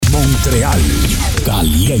Montreal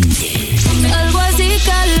Caliente. Algo así,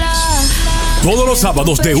 cala. Todos los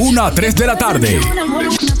sábados de 1 a 3 de la tarde.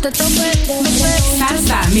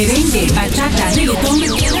 Salsa, merengue, bachata, reggaetón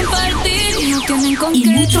y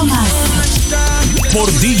mucho más.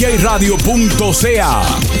 Por djradio.ca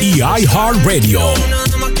y iHeartRadio.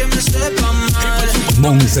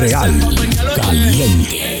 Montreal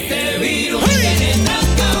Caliente.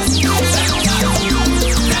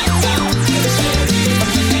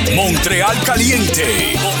 Montreal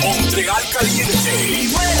Caliente. Montreal Caliente.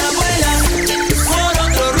 Vuela, por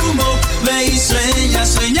otro rumbo. Ve y sueña,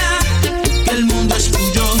 sueña, que el mundo es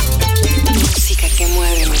tuyo. Música que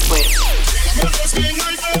mueve mi cuerpo.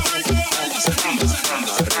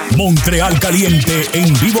 Montreal Caliente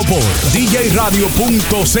en vivo por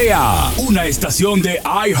djradio.ca, una estación de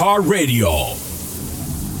iHeartRadio.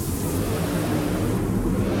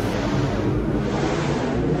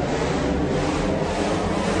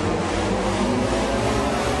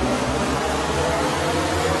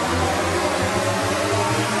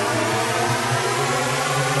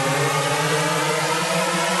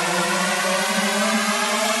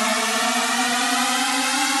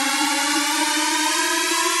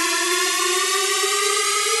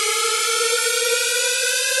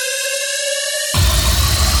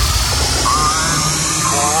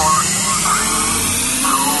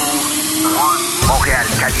 Montréal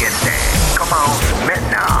Caliente commence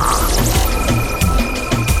maintenant.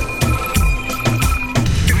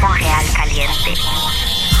 Montréal Caliente.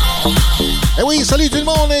 Eh oui, salut tout le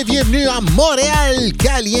monde et bienvenue à Montréal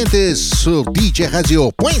Caliente sur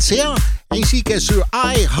djradio.ca ainsi que sur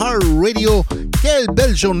iHeartRadio. Quelle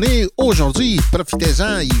belle journée aujourd'hui.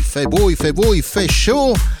 Profitez-en, il fait beau, il fait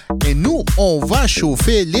chaud. Et nous, on va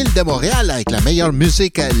chauffer l'île de Montréal avec la meilleure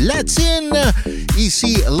musique latine.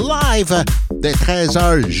 Ici, live de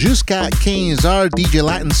 13h jusqu'à 15h, DJ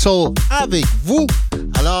Latin Soul avec vous.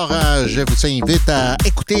 Alors, je vous invite à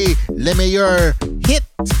écouter les meilleurs hits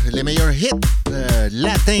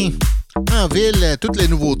latins en ville, toutes les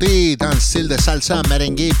nouveautés dans le style de salsa,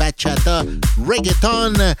 merengue, bachata,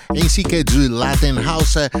 reggaeton, ainsi que du Latin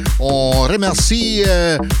House. On remercie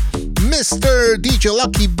Mr. DJ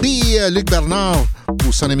Lucky B, Luc Bernard,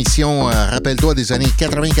 pour son émission Rappelle-toi des années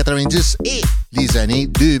 80-90 et les années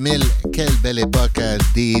 2000. Quelle belle époque,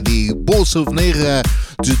 des beaux souvenirs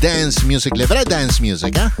du dance music, le vrai dance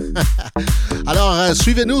music, hein? Alors,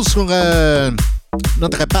 suivez-nous sur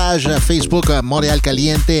notre page Facebook Montréal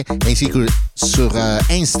Caliente ainsi que sur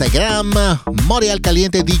Instagram Montréal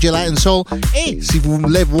Caliente DJ Latin Soul. Et si vous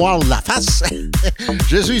voulez voir la face,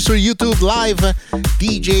 je suis sur YouTube Live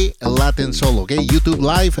DJ Latin Soul, ok? YouTube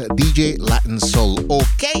Live DJ Latin Soul,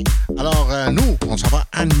 ok? Alors nous, on s'en va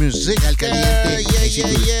en musique Caliente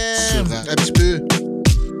sur un petit peu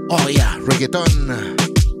reggaeton.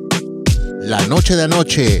 La noche de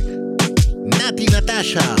noche, Nati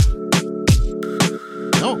Natasha.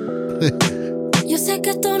 No. Yo sé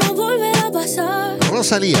que esto no volverá a pasar.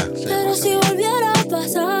 Rosalía. Pero si volviera a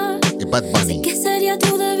pasar, y Bad Bunny. sé que sería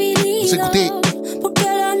tu debilidad. Porque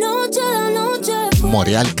la noche fue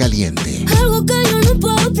Montréal Caliente. algo que yo no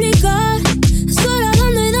puedo explicar. Estoy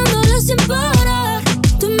dando y dándole sin parar.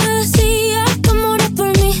 Tú me decías que morías por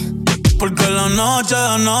mí. Porque la noche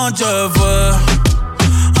fue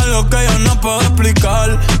algo que yo no puedo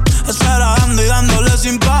explicar. Esperando y dándole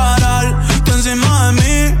sin parar. Tú encima de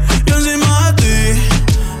mí, yo encima de ti.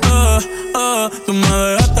 Tú me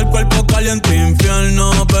dejaste el cuerpo caliente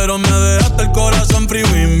infierno, pero me dejaste el corazón frío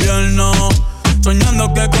invierno.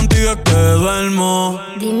 Soñando que contigo es que duermo.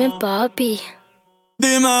 Dime, papi.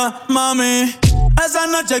 Dime, mami, esa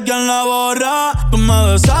noche ¿quién la borra? Tú me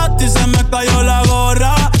besaste y se me cayó la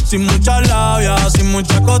gorra. Sin mucha labia, sin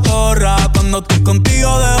mucha cotorra. Cuando estoy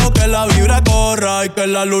contigo dejo que la vibra corra y que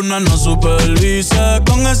la luna nos supervise.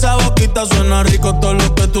 Con esa boquita suena rico todo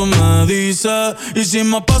lo que tú me dices.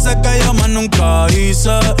 Hicimos poses que yo más nunca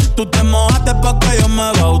hice. Tú te mojaste pa' que yo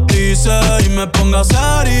me bautice y me ponga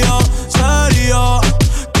serio, serio.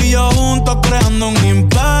 Y yo juntos creando un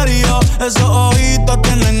imperio. Esos ojitos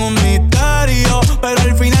tienen un misterio, pero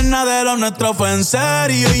al final nada de lo nuestro fue en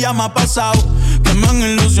serio. Y ya me ha pasado que me han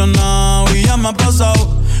ilusionado. Y ya me ha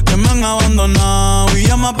pasado que me han abandonado. Y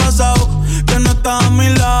ya me ha pasado que no estás a mi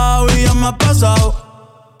lado. Y ya me ha pasado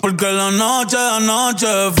porque la noche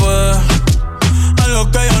fue algo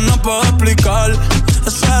que yo no puedo explicar.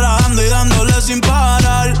 Esperando y dándole sin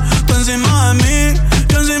parar. Tú encima de mí,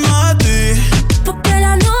 yo encima de ti. Porque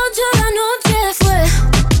la noche fue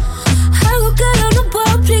algo que yo no puedo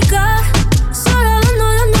explicar. Solo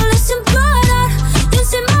dándole sin parar. Yo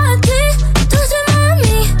encima de ti, tú encima de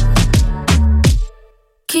mí.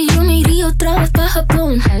 Que yo me iría otra vez pa'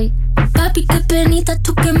 Japón. Ay. Papi, qué penita,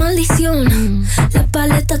 tú qué maldición. La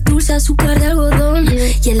paleta dulce, azúcar de algodón.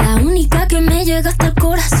 Y es la única que me llega hasta el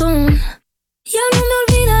corazón. Ya no me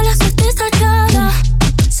olvida la suerte estrellada.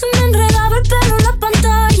 Se me enredaba el pelo en la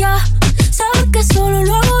pantalla. Sabes que solo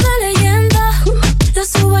lo hago de leyenda. Lo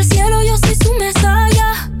subo al cielo, yo soy su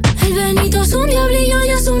mesaya. El Benito es un diablillo y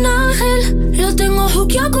es un ángel. Lo tengo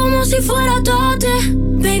juqueado como si fuera Tate.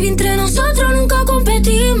 Baby, entre nosotros nunca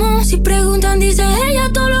competimos. Si preguntan, dice ella,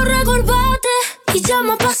 todo lo recorbaste. Y ya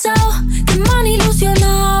me ha pasado, que me han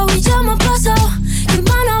ilusionado. Y ya me ha pasado, que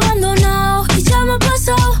me han abandonado. Y ya me ha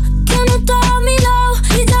pasado, que no está a mi lado.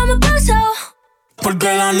 Y ya me ha pasado.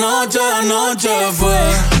 Porque la noche fue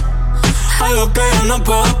algo que yo no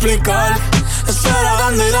puedo explicar. Estar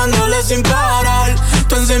dando y dándole sin parar.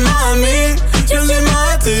 Tú encima de mí, yo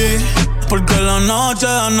encima de ti. Porque la noche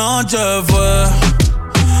fue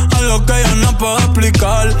algo que yo no puedo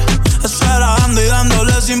explicar. Estar dando y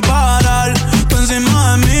dándole sin parar. Tú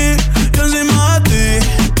encima de mí, yo encima de ti.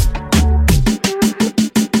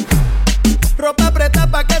 Ropa apretada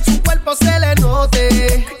pa' que su cuerpo se le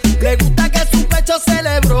note. Le gusta que su pecho se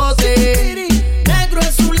le brote. Negro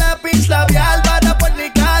es su lápiz labial para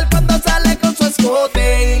fornicar cuando sale con su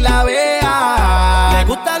escote y la vea. Le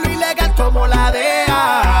gusta lo ilegal como la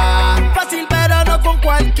DEA. Fácil pero no con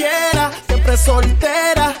cualquiera. Siempre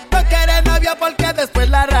soltera. No quiere novio porque después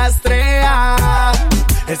la rastrea.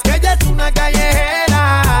 Es que ella es una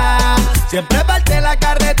callejera. Siempre parte la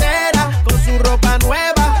carretera con su ropa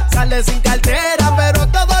nueva. Sale sin cartera, pero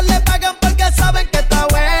todos le pagan porque saben que está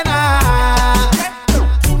buena.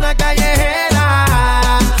 Una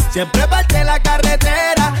callejera. Siempre parte la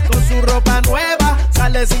carretera con su ropa nueva.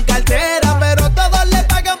 Sale sin cartera, pero todos le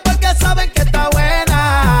pagan porque saben que está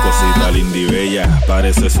buena. Cosita linda y bella,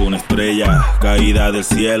 pareces una estrella caída del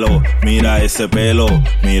cielo. Mira ese pelo,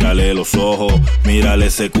 mírale los ojos, mírale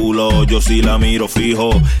ese culo. Yo sí la miro fijo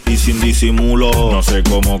y sin disimulo. No sé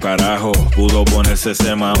cómo carajo pudo ponerse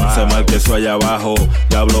ese mal que eso allá abajo.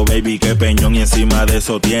 Diablo baby, qué peñón, y encima de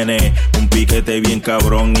eso tiene un piquete bien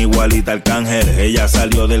cabrón, igualita al Cángel. Ella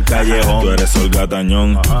salió del callejón. Tú eres el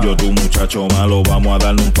gatañón, yo tu muchacho malo. Vamos a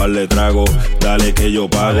darle un par de tragos, dale que yo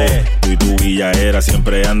pago. Tú y tu guillaera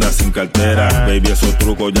siempre andas sin cartera. Baby, esos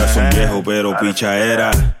trucos ya son viejos, pero picha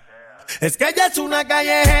era. Es que ella es una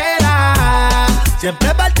callejera.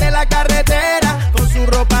 Siempre parte la carretera con su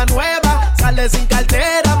ropa nueva. Sale sin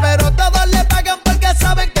cartera, pero todos le pagan porque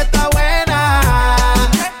saben que está buena.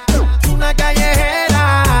 Una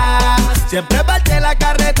callejera. Siempre parte la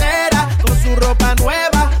carretera con su ropa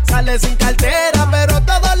nueva. Sale sin cartera, pero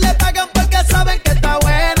todos le pagan porque saben que está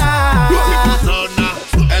buena.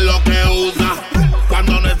 Es lo que usa.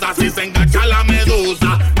 Cuando no es así se engancha la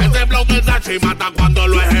medusa. Ese blow que Sachi mata cuando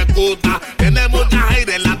lo ejecuta. Tiene mucha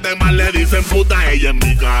aire, las demás le dicen puta. Ella es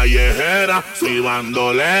mi callejera, mi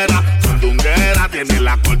bandolera, sandunguera, tiene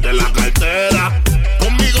la corte en la cartera.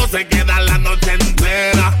 Conmigo se queda la noche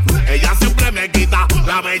entera. Ella siempre me quita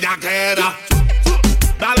la bellaquera.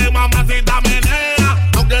 Dale mamacita menea,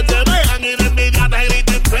 aunque te vean y de envidia te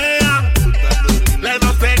griten fea. Le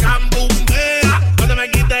no se cambumbea, no te me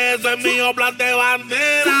quites, eso es mío, plan de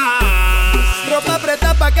bandera. Ropa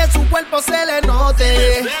apretada pa' que su cuerpo se le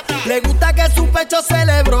note. Le gusta que su pecho se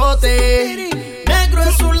le brote. Negro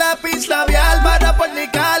es su lápiz labial para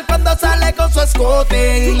fornicar cuando sale con su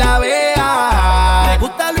escote y la vea. Le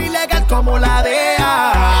gusta lo ilegal como la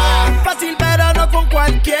DEA. Fácil pero no con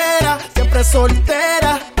cualquiera. Siempre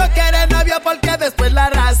soltera. No quiere novio porque después la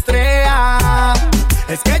rastrea.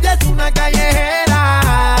 Es que ella es una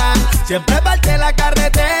callejera. Siempre parte la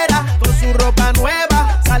carretera con su ropa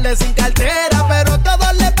nueva. Sale sin cartera, pero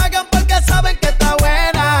todos le pagan porque saben que está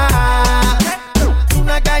buena.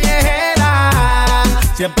 Una callejera.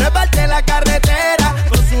 Siempre parte la carretera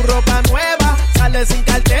con su ropa nueva. Sale sin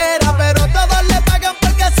cartera, pero todos le pagan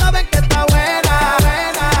porque saben que está buena.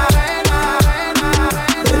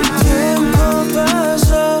 El tiempo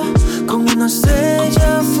pasó como una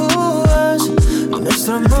estrella fugaz y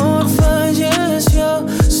nuestro amor falleció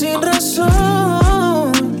sin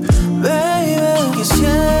razón. Baby,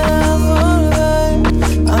 quisiera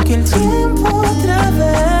volver a aquel tiempo otra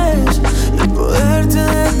vez y poderte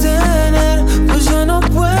detener, pues ya no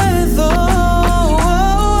puedo.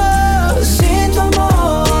 Sin tu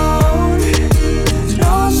amor,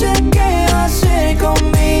 no sé qué hacer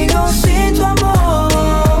conmigo. Sin tu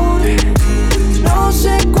amor, no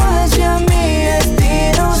sé cuál sea mi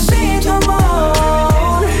destino. Sin tu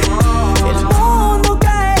amor,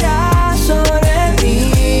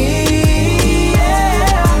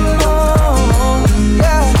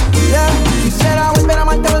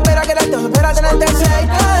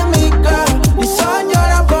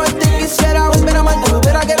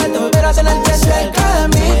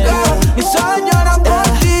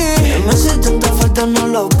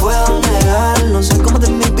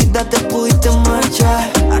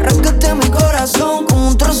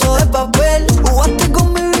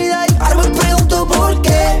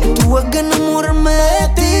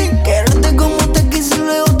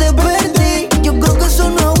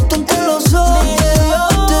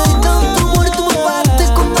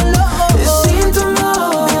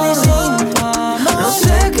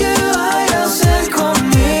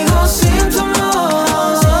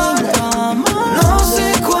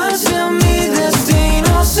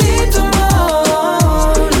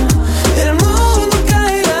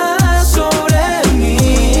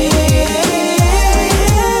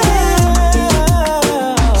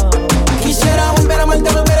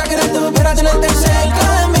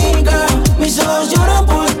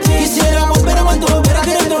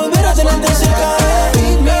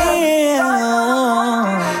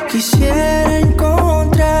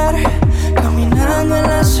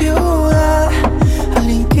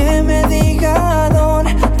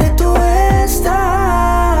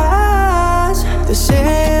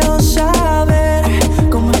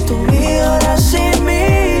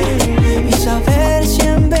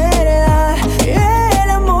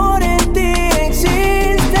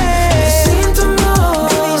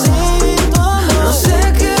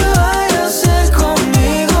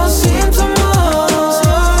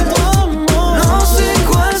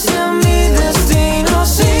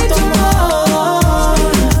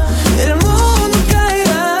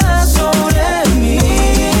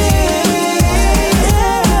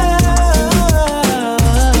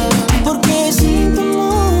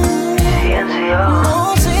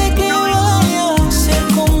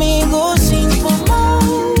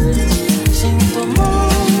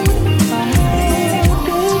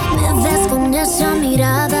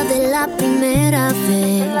 la primera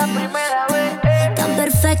vez. Tan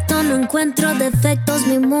perfecto, no encuentro defectos,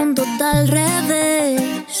 mi mundo está al revés.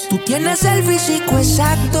 Tú tienes el físico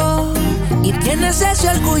exacto y tienes ese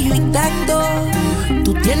orgullo intacto.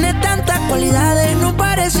 Tú tienes tantas cualidades, no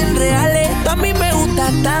parecen reales. Tú a mí me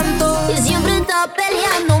gustas tanto. Y siempre estás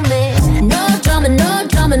peleándome. No drama, no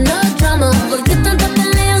drama, no drama. ¿Por qué tantas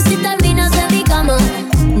peleas si terminas en mi cama?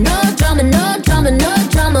 No drama, no drama, no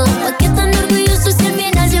drama. ¿Por qué tan orgulloso si al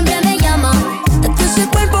final siempre me llama? Es que ese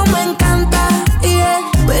cuerpo me encanta, yeah,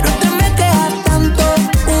 pero te me quejas tanto.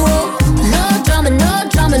 No drama, no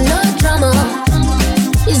drama, no drama.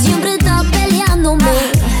 Y siempre estás peleándome.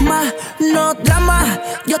 No drama,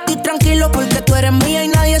 yo estoy tranquilo porque tú eres mía y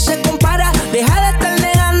nadie se compara. Deja de estar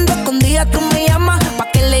negando, escondida tú me llamas, pa'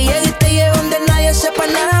 que le llegue y te lleve donde nadie sepa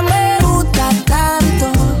nada. Me gusta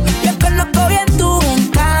tanto, yo conozco bien tu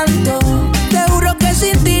encanto. Te juro que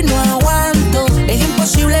sin ti no aguanto. Es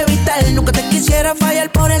imposible evitar, nunca te quisiera fallar.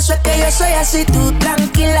 Por eso es que yo soy así, tú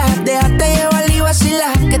tranquila. Déjate llevar y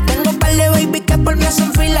vacila, que tengo par de baby que por mí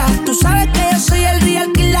hacen fila. Tú sabes que yo soy el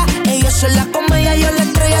real killer. Ellos son la comedia, yo la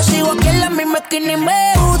estrella. Sigo aquí en la misma esquina y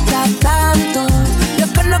me gusta tanto. Yo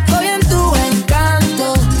conozco bien tu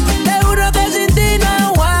encanto. Te juro que sin ti no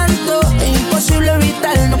aguanto. Es imposible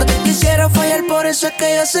evitar, nunca te quisiera fallar. Por eso es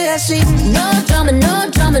que yo soy así. No drama, no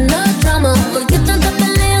drama, no drama. ¿Por qué tantas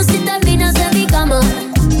peleas si terminas en mi cama?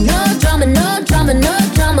 No drama, no drama, no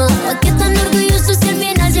drama. ¿Por qué tan orgulloso si al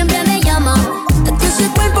final siempre me llama? Es que ese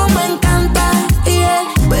cuerpo me encanta, yeah,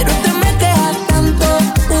 pero te me quejas tanto.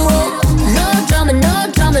 No drama, no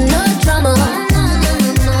drama, no drama.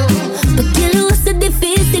 ¿Pa' qué lo haces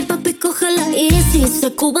difícil? Papi, cógela easy.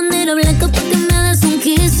 Saco bandera blanca pa' que me des un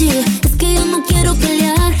kiss. Es que yo no quiero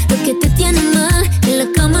pelear, lo que te tiene mal en la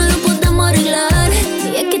cama lo podemos arreglar.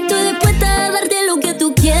 Y es que estoy dispuesta a darte lo que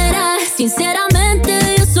tú quieras.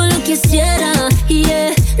 Sinceramente yo solo quisiera,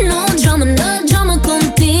 yeah. No drama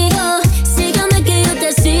contigo. Sígame que yo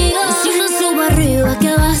te sigo. Y si no subo arriba,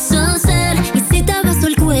 ¿qué vas a hacer? Y si te beso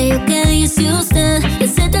el cuello, ¿qué dice usted? Que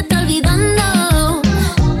se te está olvidando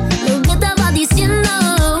lo que estaba diciendo.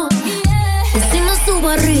 Y si no subo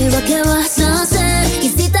arriba, ¿qué vas a hacer? Y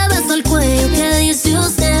si te beso el cuello, ¿qué dice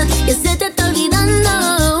usted? Que se te está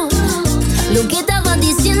olvidando lo que estaba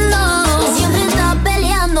diciendo. Y siempre está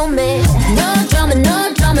peleándome. No drama, no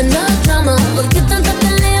drama, no drama. ¿Por qué tantas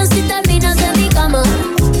peleas si terminas en mi cama?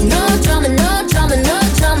 No drama, no drama, no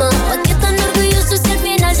drama. ¿Por qué tan orgulloso si al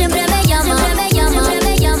final siempre me llama? Siempre me llama, siempre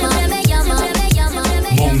me llama, siempre me llama, siempre me llama.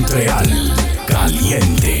 Montreal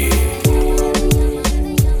Caliente.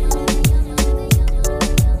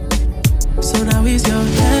 So now he's your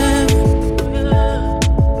man.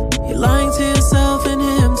 You're lying to yourself and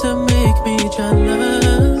him to make me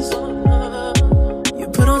jealous. You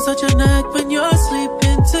put on such a neck when you're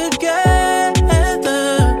sleeping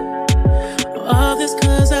together. All this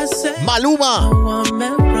 'cause I say Maluma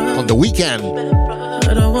on The Weeknd.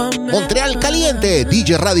 Montreal Caliente,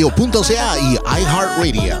 DJRadio.ca y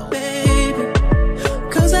iHeartRadio.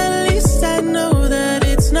 Cause at least I know that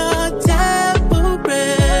it's not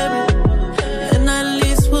temporary. And at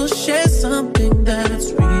least we'll share something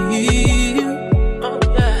that's real.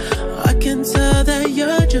 I can tell that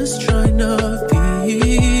you're just trying to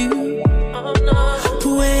feel.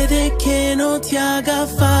 Puede que no te haga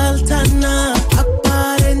falta nada,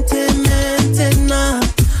 aparentemente nada.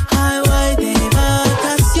 Highway de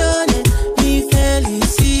vacaciones, mi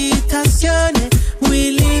felicitaciones.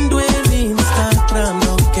 Muy lindo en Instagram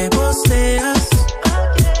lo que posteas,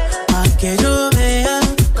 pa' que yo vea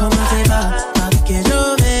cómo te va, pa' que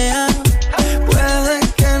yo vea. Puede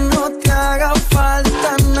que no te haga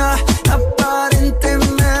falta nada,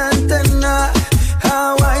 aparentemente nada.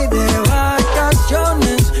 Hawaii de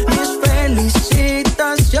vacaciones, mis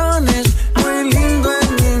felicitaciones. Muy lindo en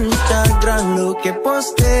Instagram lo que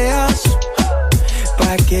posteas,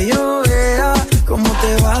 pa' que yo vea cómo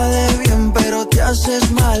te va de bien, pero te haces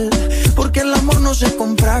mal, porque el amor no se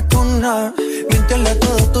compra con nada. Miéntele a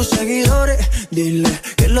todos tus seguidores, dile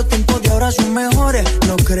que los tiempos de ahora son mejores.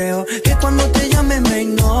 No creo que cuando te llame me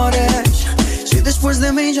ignores, si después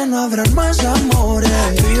de mí ya no habrán más amores.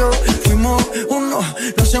 Tú y yo fuimos uno,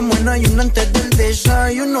 no se muera y uno antes del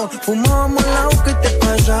desayuno. Fumábamos la boca y te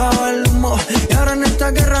pasaba el humo, y ahora en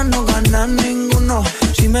esta guerra no gana ninguno.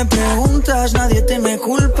 Si me preguntas, nadie te me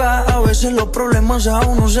culpa, a veces los problemas a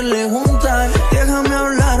uno se le juntan. Déjame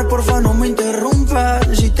hablar, porfa, no me interrumpas.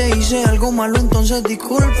 Si te hice algo malo, entonces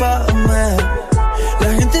discúlpame.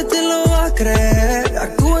 La gente te lo va a creer,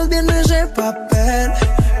 actúas bien ese papel,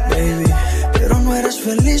 baby, pero no eres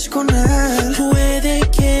feliz con él. Puede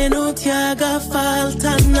que no te haga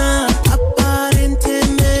falta nada,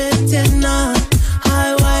 aparentemente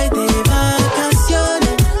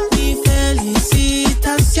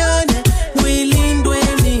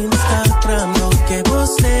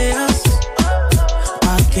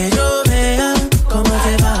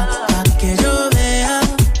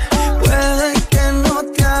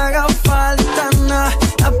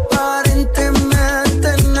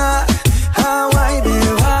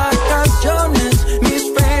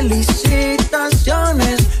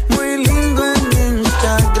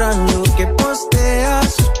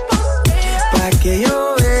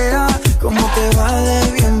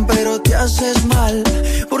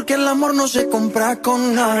amor no se compra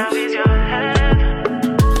con nada.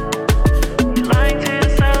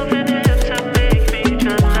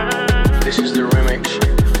 This is the remix.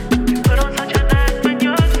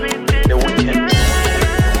 The Weeknd.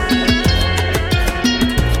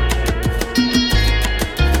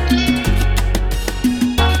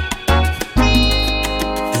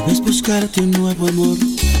 Debes buscarte un nuevo amor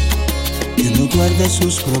que no guarde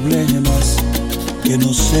sus problemas, que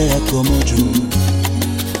no sea como yo.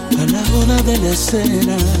 A la hora de la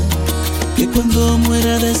escena, que cuando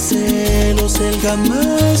muera de celos él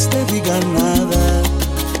jamás te diga nada,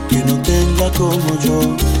 que no tenga como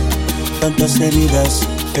yo tantas heridas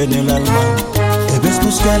en el alma. Debes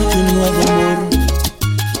buscarte un nuevo amor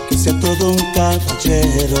que sea todo un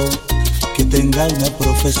caballero, que tenga una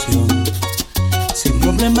profesión sin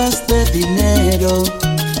problemas de dinero,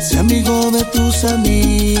 sea amigo de tus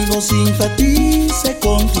amigos, simpatice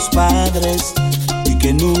con tus padres y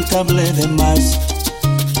que nunca hable de más,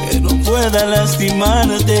 que no pueda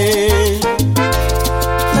lastimarte.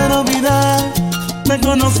 Pero vida, me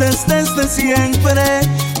conoces desde siempre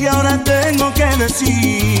y ahora tengo que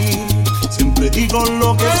decir, siempre digo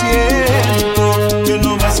lo que siento, que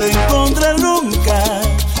no vas a encontrar nunca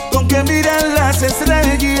con que miren las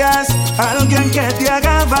estrellas, alguien que te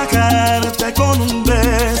haga bajarte con un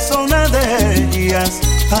beso, una de ellas,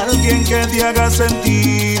 alguien que te haga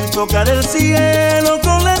sentir tocar el cielo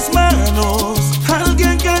con las manos,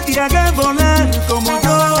 alguien que te haga volar como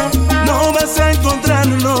yo. No vas a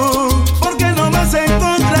encontrarlo, porque no vas a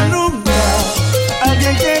encontrar nunca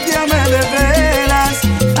alguien que te ame de veras,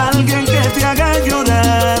 alguien que te haga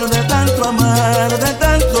llorar de tanto amar, de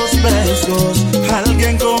tantos besos,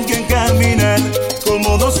 alguien con quien caminar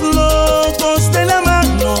como dos locos de la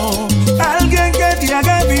mano, alguien que te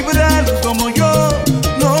haga vibrar como yo.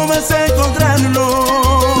 No vas a encontrarlo.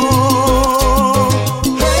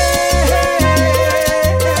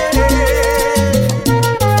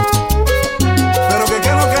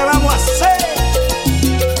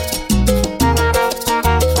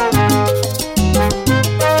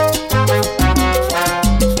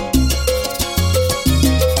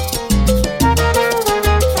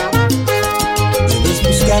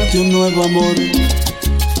 Un nuevo amor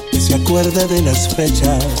que se acuerde de las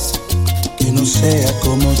fechas, que no sea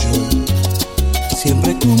como yo,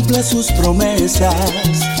 siempre cumpla sus promesas,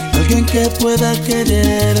 alguien que pueda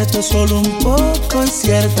quererte solo un poco en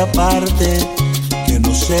cierta parte, que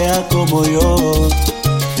no sea como yo,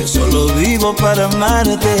 que solo vivo para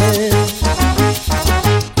amarte.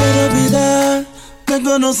 Pero vida, me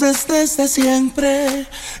conoces desde siempre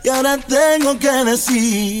y ahora tengo que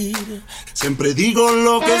decir, siempre digo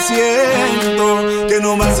lo que siento, que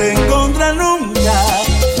no vas a encontrar nunca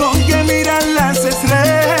con que mirar las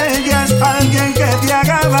estrellas, alguien que te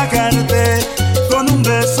haga bajarte con un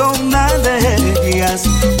beso, una de ellas,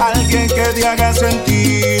 alguien que te haga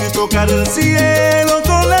sentir tocar el cielo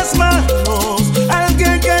con las manos,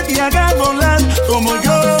 alguien que te haga volar como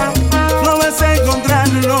yo. No vas a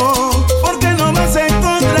encontrarlo, porque no vas a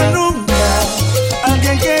encontrar nunca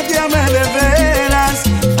alguien que te ame de veras,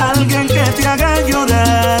 alguien que te haga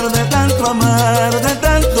llorar de tanto amar, de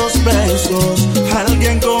tantos besos,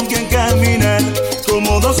 alguien con quien caminar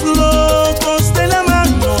como dos locos de la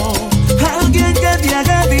mano, alguien que te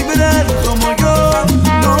haga vibrar como yo.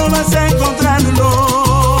 No vas a encontrarlo.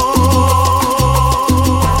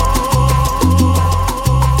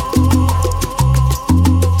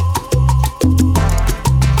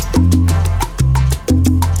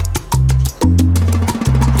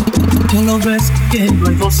 No ves que no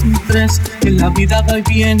hay dos sin tres, que la vida va y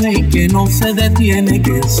viene y que no se detiene,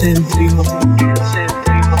 que es el frío.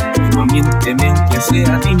 No miénteme que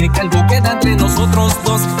sea, dime que algo queda entre nosotros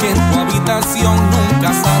dos, que en tu habitación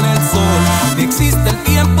nunca sale el sol, ni existe el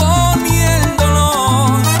tiempo ni el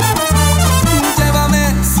dolor.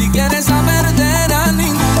 Llévame si quieres a perder a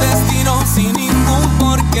ningún destino sin ningún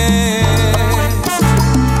porqué.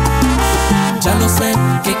 Ya lo sé,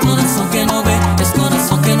 que corazón que no ve es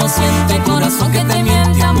corazón que no siente, corazón que te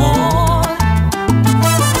miente, amor.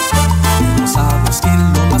 No sabes que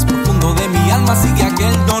en lo más profundo de mi alma sigue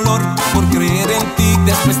aquel dolor por creer en ti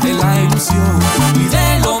después de la ilusión y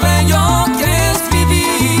de lo bello que es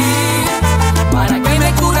vivir. ¿Para qué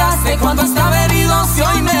me curaste cuando estaba herido si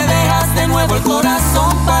hoy me dejas de nuevo el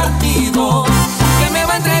corazón partido? ¿Quién me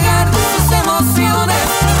va a entregar sus emociones?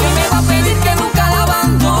 ¿Quién me va a pedir que nunca la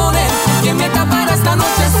abandone? ¿Quién me tapará esta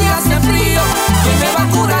noche si hace frío? ¿Quién me va a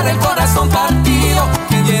curar el corazón partido?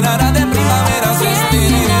 ¿Quién llenará de primavera este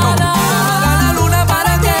enero? ¿Quién bajará la luna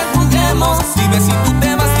para que juguemos? Dime si tú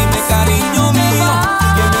te vas, dime cariño mío.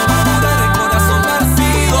 ¿Quién me va a curar el corazón partido?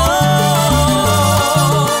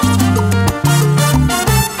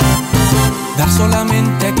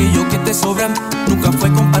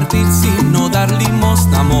 dar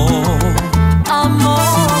limosna, amor. Amor,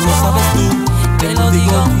 si no lo sabes tú, te lo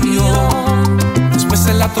digo yo. Después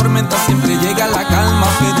en la tormenta siempre llega la calma,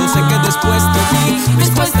 pero sé que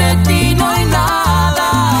después de ti no hay nada.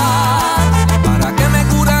 ¿Para qué me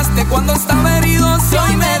curaste cuando estaba herido? Si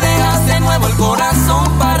hoy me dejas de nuevo el corazón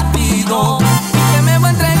partido. ¿Y que me va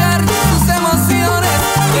a entregar tus emociones?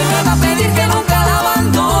 ¿Quién me va a pedir que nunca la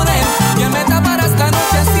abandone? ¿Quién me tapará esta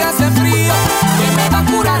noche si hace frío? ¿Quién me va a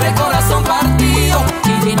curar el corazón partido?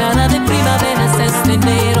 que llenará de primaveras este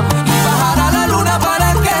enero y bajará la luna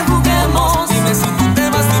para que juguemos. Dime si tú te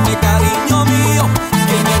vas, dime cariño mío,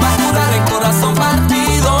 ¿quién me va a curar el corazón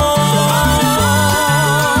partido?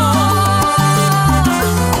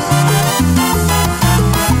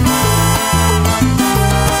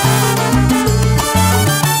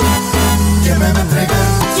 ¿Quién me va a entregar?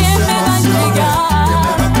 ¿Quién me va a entregar?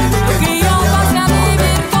 Lo que yo pase a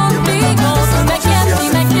vivir contigo.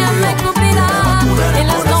 Dime quién me cubrirá en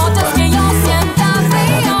las noches que yo sienta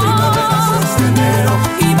frío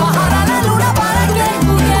y bajará la luna para que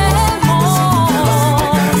juguemos.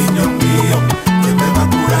 Cariño mío, ¿quién me va a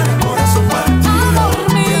curar el corazón partido?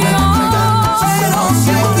 Amor mío, pero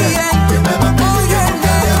sé quién me va a pedir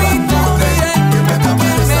que rico, quién me va a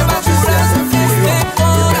curar este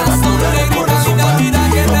corazón negrita, mira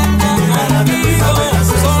que tengo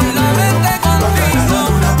contigo, solamente contigo.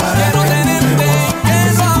 Quiero tenerte,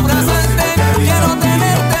 quiero abrazarte, quiero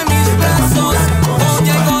tenerte en mis brazos.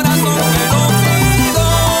 Oye corazón, te lo pido.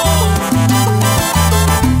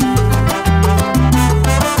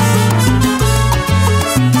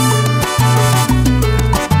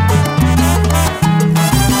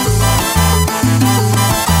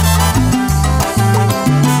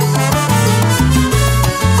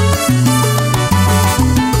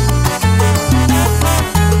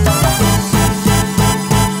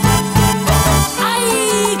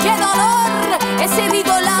 ¡ay, qué dolor! He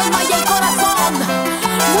herido el alma y el corazón.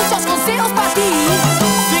 Muchos consejos para ti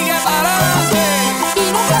Sigue para adelante,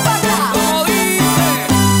 y nunca para atrás. como dice.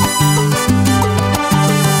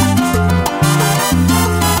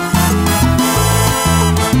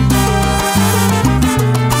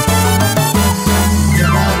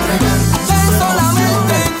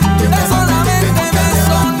 Ven solamente,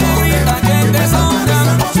 negrita que te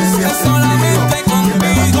sobran. Es solamente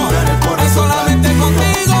contigo, es solamente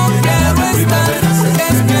contigo quiero estar. Es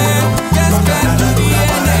que tú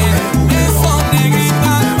tienes eso,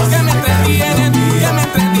 negrita, que me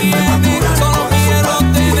entretiene, solo quiero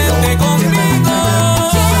tenerte conmigo.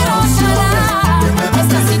 Quiero sanar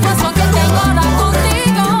esta situación que tengo ahora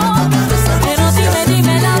contigo, pero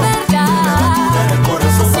dime la verdad.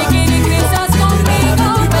 Sé que ni piensas conmigo,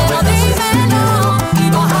 pero dímelo y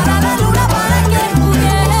bajará la luna para que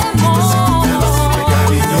juguemos.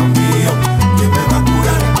 Cariño mío, ¿quién me va a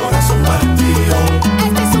curar el corazón partido?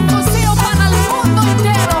 Este es un consejo para el mundo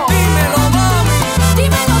entero. Dímelo, mami,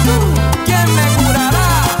 Dímelo tú, ¿quién me curará?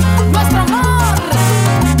 nuestro amor.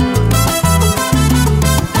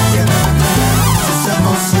 ¿Quién me va a entregar sus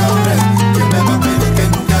emociones? ¿Quién me va a pedir que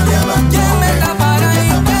nunca le abandone? ¿Quién me tapará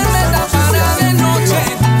de noche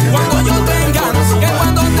cuando yo tenga, que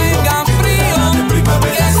cuando tenga frío?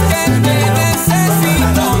 Y es que te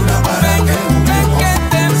necesito, ven que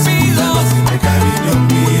te pido, Cariño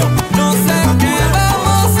mío, no sé qué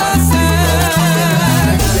vamos a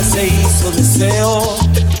hacer. que se hizo deseo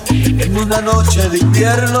en una noche de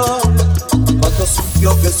invierno, cuando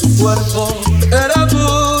sintió que su cuerpo era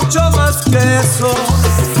mucho más que eso.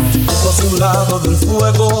 Por su lado del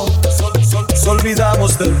fuego, nos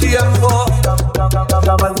olvidamos del tiempo,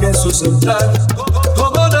 cabalgué en su central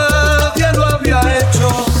como nadie lo había hecho.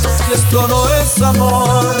 Y esto no es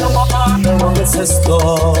amor, no es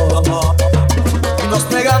esto. Y nos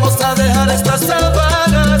negamos a dejar estas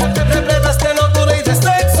sábanas repletas de locura y de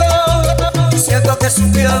sexo. Y siento que su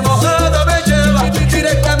piel mojada me lleva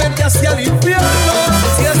directamente hacia el infierno.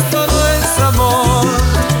 Si esto no es amor,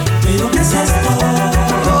 ¿pero qué es esto?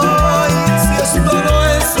 Ay, si esto no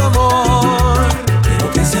es amor,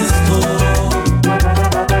 ¿pero qué es esto?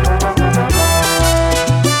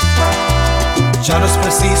 Ya no es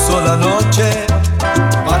preciso la noche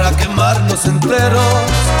para quemarnos enteros.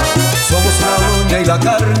 Somos la uña y la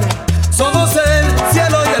carne, somos el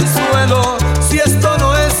cielo y el suelo. Si esto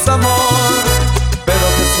no es amor, ¿pero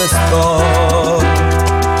qué es esto?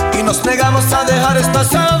 Y nos negamos a dejar estas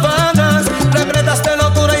sábanas repletas de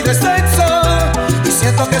locura y de sexo. Y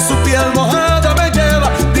siento que su piel mojada me lleva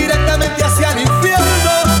directamente hacia el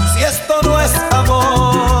infierno. Si esto no es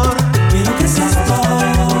amor, ¿pero qué es esto?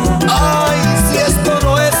 Ay, si esto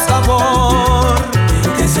no es amor,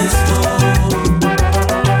 ¿pero qué es esto?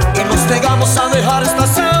 Y nos negamos a dejar estas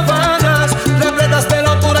sábanas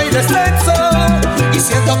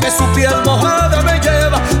Siento que su piel mojada me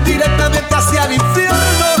lleva directamente hacia el infierno.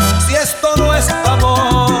 Si esto no es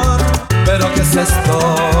amor, ¿pero qué es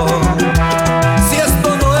esto? Si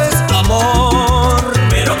esto no es amor,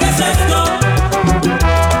 ¿pero qué es esto?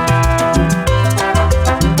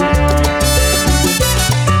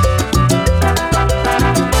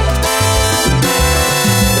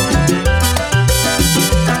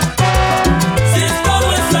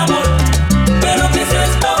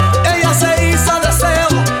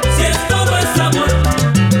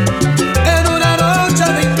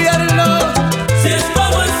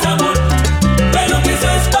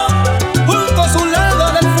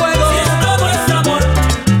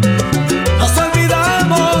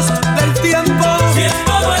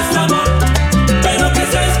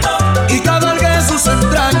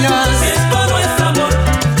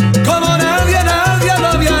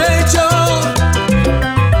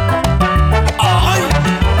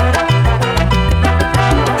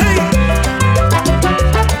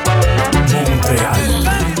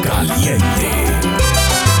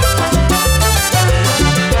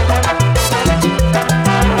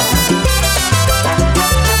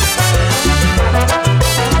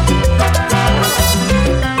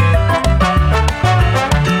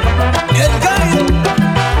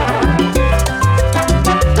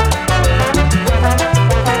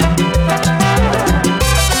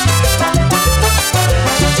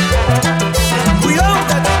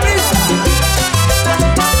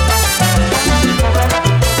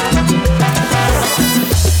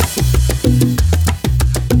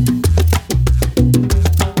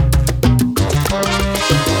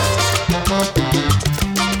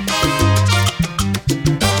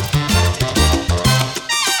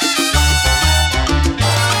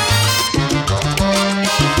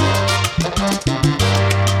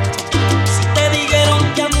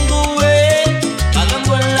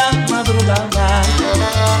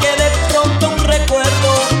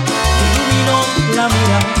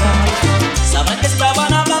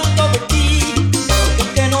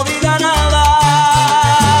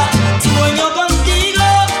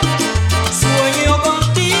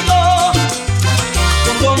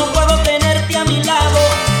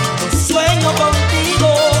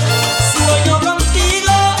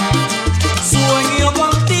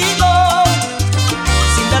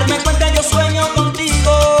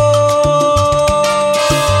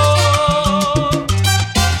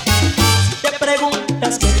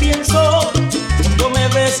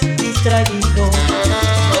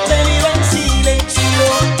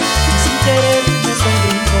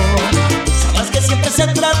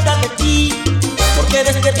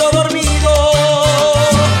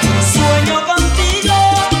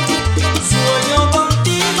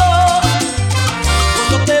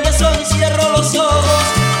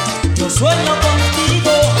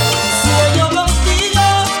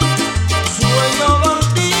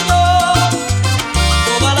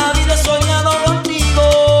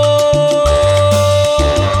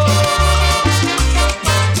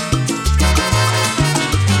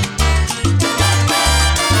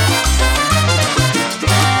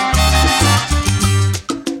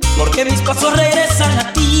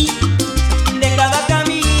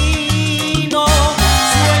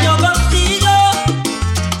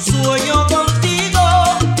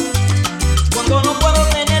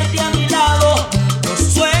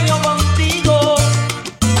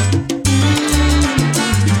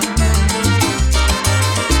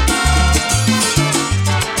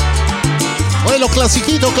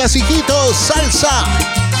 Clasiquito, salsa.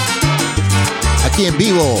 Aquí en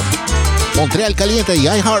vivo, Montreal Caliente y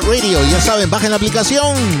iHeartRadio. Ya saben, bajen la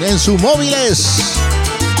aplicación en sus móviles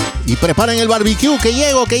y preparen el barbecue. Que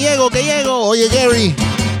llego. Oye, Gary,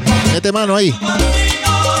 mete mano ahí.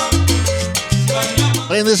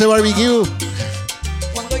 Prende ese barbecue.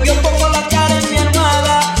 Cuando yo pongo la cara en mi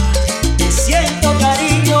almohada, te siento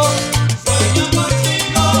cariño.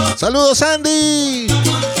 Saludos, Andy.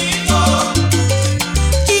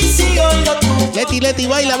 Leti,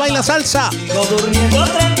 baila salsa. Sigo durmiendo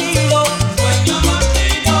tranquilo. Sueño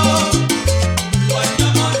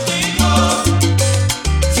contigo.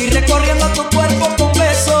 Si recorriendo tu cuerpo con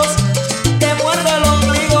besos, te muerdo el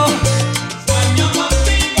ombligo. Sueño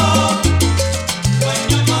contigo.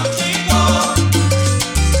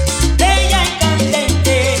 Bella y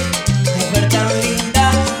candente, mujer tan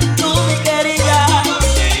linda, tú mi querida.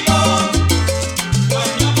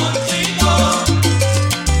 Sueño contigo.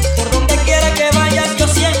 Por donde quiera que vayas, yo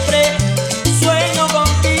siempre sueño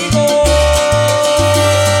contigo.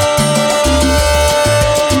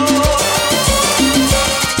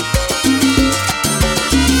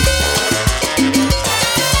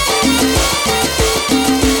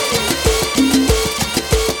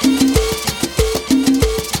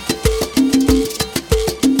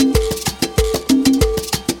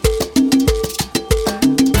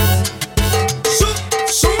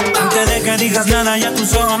 mirada y a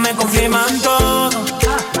tus ojos me confirman todo.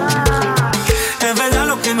 Es verdad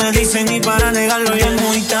lo que me dicen y para negarlo ya es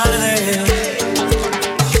muy tarde.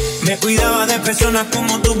 Me cuidaba de personas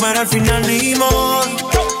como tú, pero al final ni modo.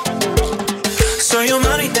 Soy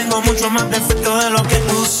humano y tengo mucho más defectos de lo que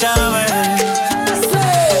tú sabes.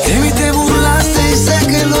 De mí te burlaste y sé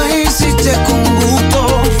que lo hiciste con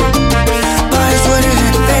gusto. Para eso eres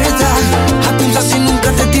experta, apuntas y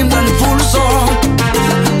nunca te tiembla el pulso.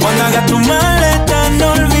 Cuando hagas tu maleta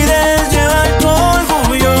no olvides llevar tu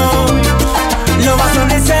orgullo. Lo vas a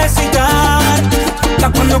necesitar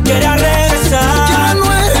para cuando quieras regresar. Ya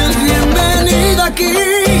no eres bienvenida aquí.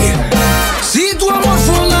 Si tu amor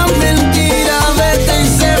fue una mentira, vete y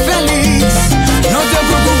sé feliz. No te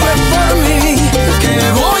preocupes por mí, que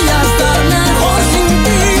voy a estar mejor sin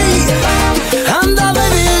ti. Anda,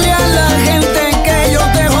 dile a la gente que yo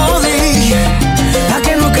te jodí, a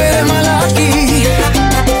que no quede mal aquí.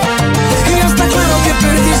 Y está claro que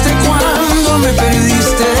perdiste cuando me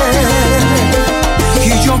perdiste,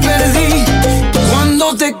 y yo perdí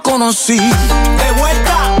cuando te conocí. De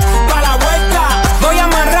vuelta, pa' la vuelta, voy a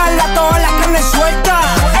amarrarla toda la carne suelta.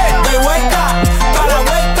 De vuelta, pa' la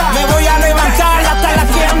vuelta, me voy a levantar hasta la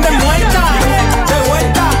que ande muerta. De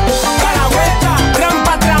vuelta, pa' la vuelta,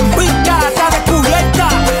 trampa, trampita, está descubierta.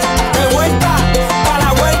 De vuelta, pa'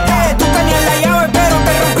 la vuelta, tú tenías la llave pero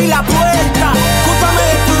te rompí la puerta. Cúlpame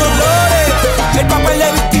de tus dolores, el papel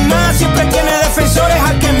de víctima siempre tiene defensores.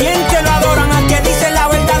 Al que miente lo adoran, al que dice la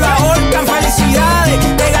verdad lo ahorcan.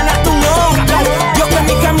 Felicidades, te ganaste un Oscar. Dios que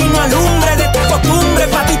mi camino alumbre de tu costumbre.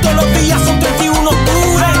 Pa' ti todos los días son 31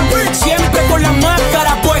 octubre. Siempre con la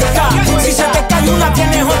máscara puesta. Si se te cae una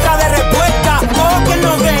tienes otra de respuesta. Oh, que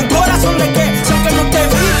no ven, corazón de que sé que no te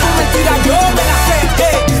vi, tu mentira yo me la sé.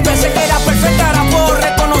 Pensé que era perfecta, ahora puedo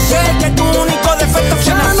reconocer que tu único defecto fue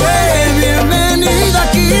Ya no nacer. eres bienvenida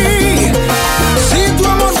aquí. Si tu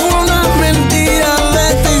amor fue una mentira,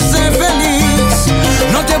 vete y sé feliz.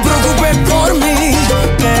 No te preocupes por mí,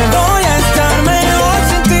 Que voy a estar mejor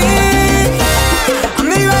sin ti.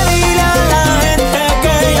 Amiga, dile a la gente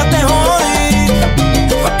que yo te jodí,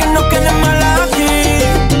 pa' que no quede mal aquí.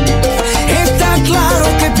 está claro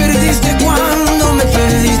que perdiste cuando me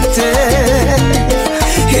perdiste,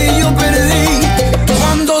 y yo perdí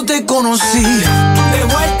cuando te conocí. De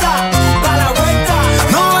vuelta, pa' la vuelta,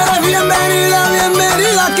 No eres bienvenida,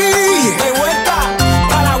 bienvenida aquí. de vuelta,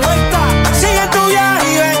 pa' la vuelta. Sigue tu viaje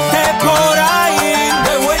y vete por ahí.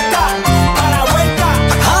 De vuelta, pa' la vuelta,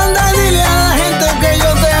 Anda y dile a la gente que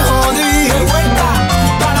yo te jodí. de vuelta,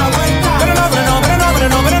 pa' la vuelta. Pero no, pero no, pero no, pero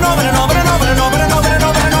no, pero no, pero no, pero no, pero no, pero no, pero no,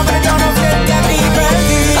 pero no, pero yo no fui el que a ti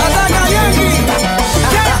perdí. Ataca, Yankee.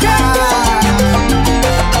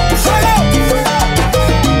 ¡Fuego!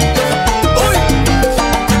 Uy.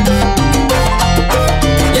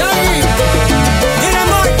 Yankee. Mira,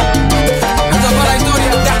 amor, Esto es para la historia.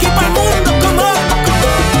 de aquí para el mundo, como.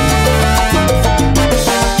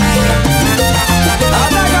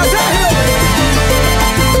 Ataca, Sergio.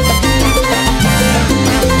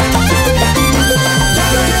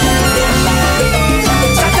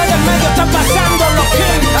 Saca del medio, está pasando los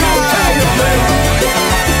King.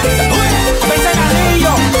 Uy, vence el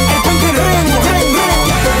anillo, el Pinky Ring, ring, ring.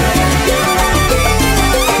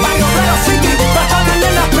 Mario Bros City, todas las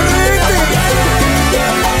nenas pretty.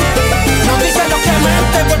 No dice lo que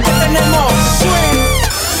mente porque tenemos swing.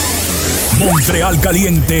 Montreal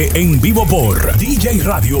Caliente en vivo por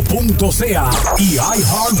djradio.ca y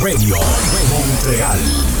iHeartRadio. Montreal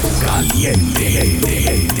Caliente.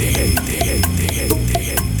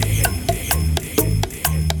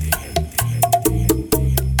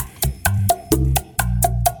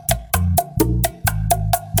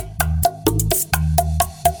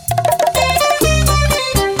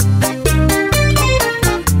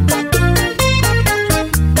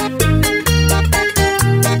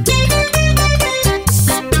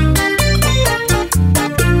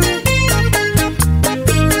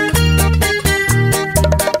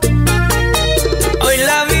 Hoy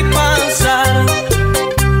la vi pasar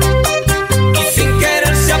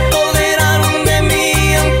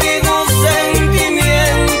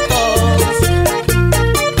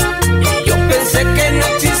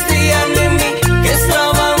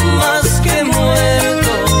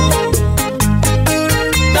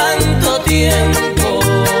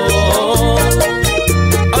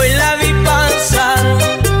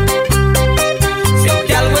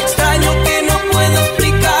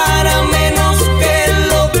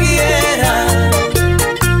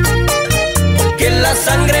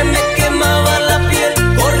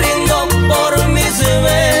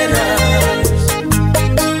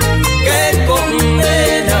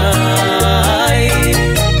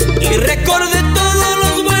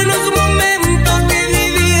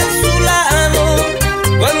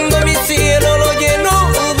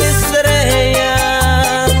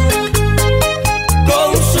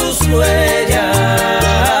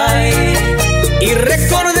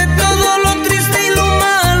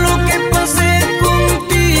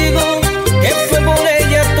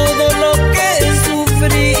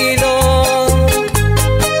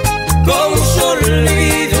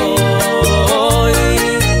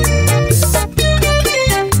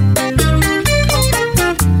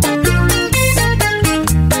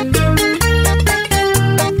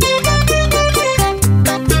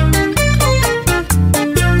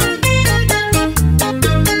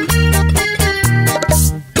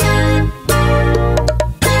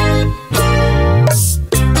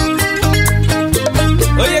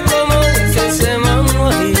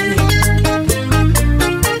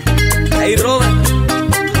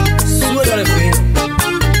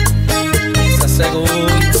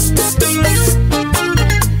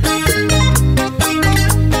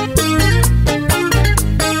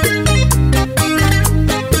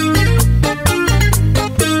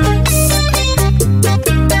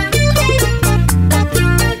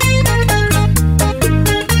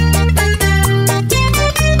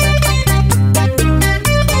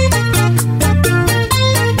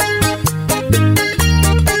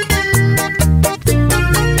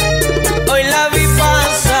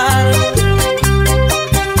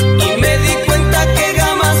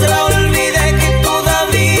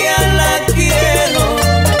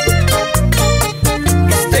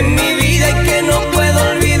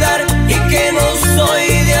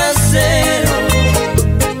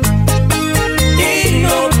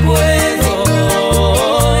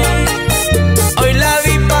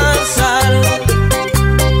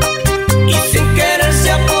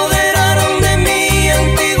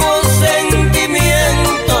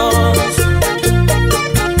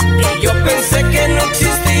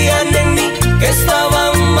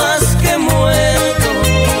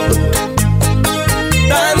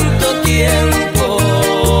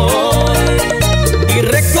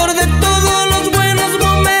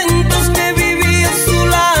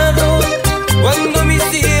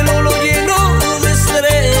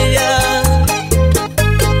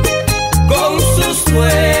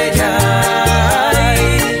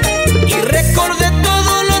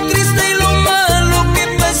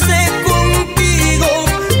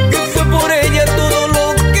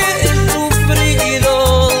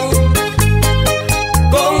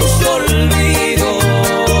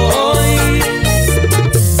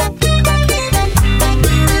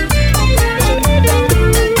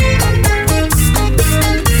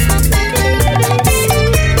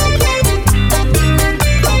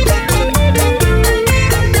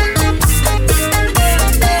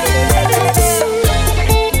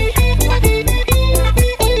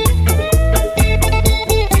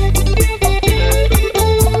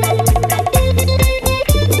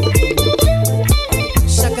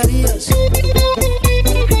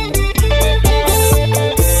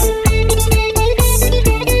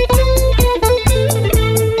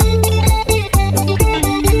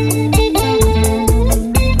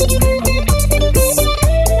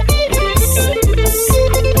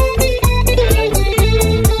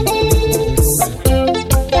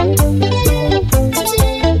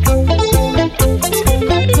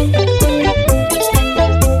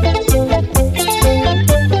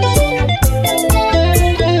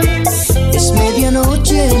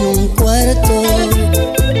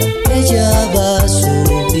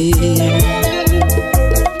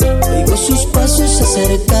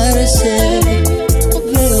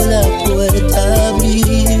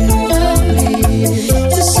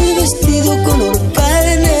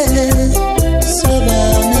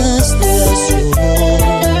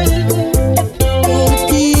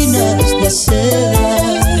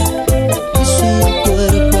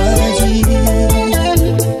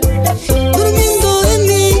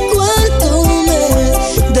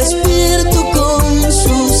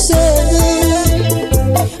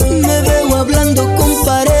hablando con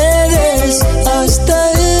paredes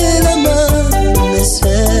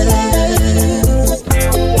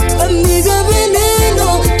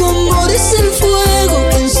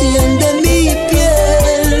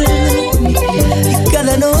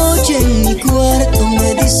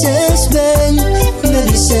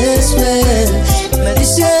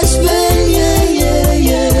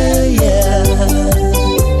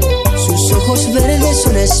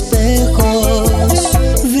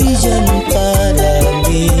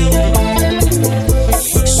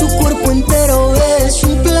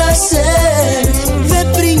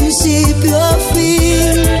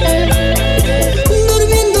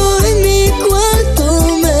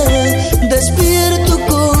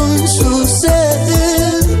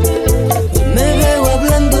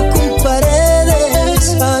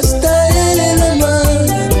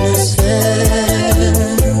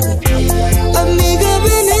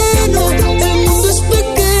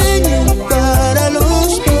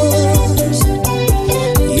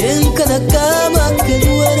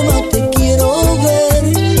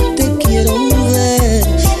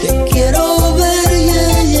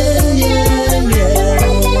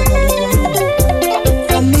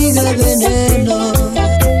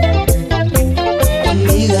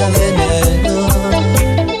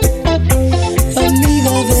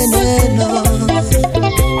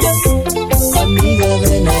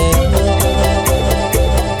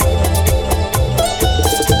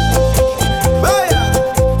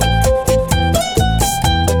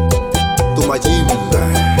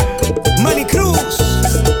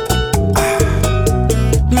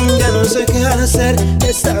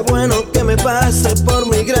Era bueno que me pase por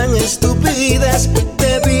mi gran estupidez.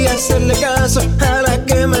 Debí hacerle caso a la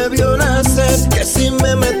que me vio nacer. Que si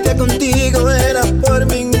me metía contigo era por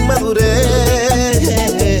mi inmadurez.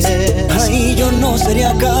 Ay, yo no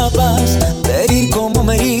sería capaz de herir como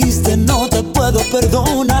me heriste. No te puedo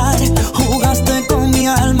perdonar. Jugaste con mi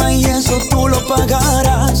alma y eso tú lo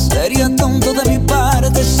pagarás. Sería tonto de mi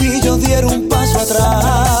parte si yo diera un paso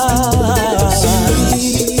atrás.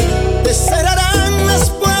 Sí, te cerrarán las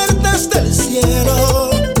puertas del cielo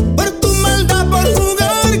por tu maldad, por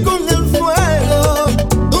jugar con el fuego.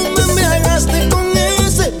 Tú me embriagaste con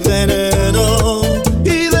ese veneno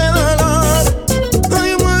y de dolor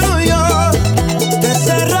hoy muero yo. Te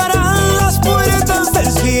cerrarán las puertas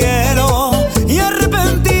del cielo y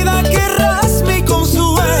arrepentida querrás mi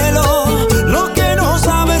consuelo. Lo que no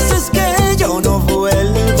sabes es que yo no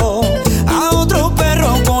vuelvo a otro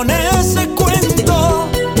perro con ese cuento.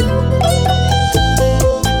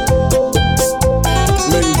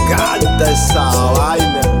 Me encanta esa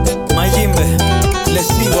vaina. Mayimbe, le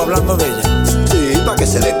sigo hablando de ella. Sí, para que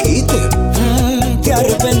se le quite. Te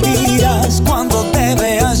arrepentirás cuando te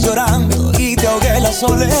veas llorando y te ahogue la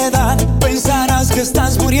soledad. Pensarás que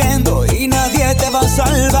estás muriendo y nadie te va a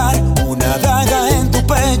salvar. Una daga en tu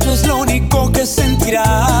pecho es lo único que sentirás.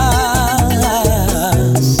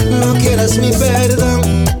 No quieras mi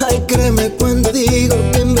perdón. Ay, créeme cuando digo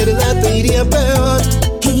que en verdad te iría peor.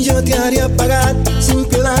 Y yo te haría pagar sin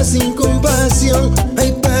piedad, sin compasión.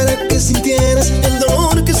 Ay, para que sintieras el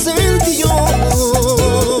dolor que sentí yo.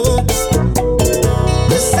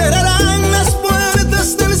 Te cerrarán las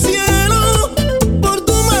puertas del cielo por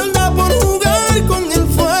tu maldad, por jugar con el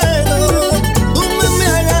fuego. Tú me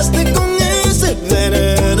embriagaste con ese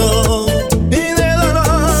veneno y de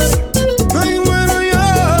dolor ay muero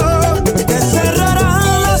yo. Te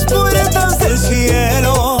cerrarán las puertas del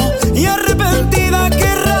cielo y arrepentida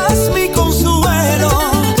querrás mi consuelo.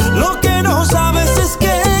 Lo que no sabes es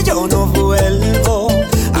que yo no vuelvo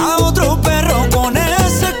a otro perro con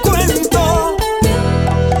ese cuento.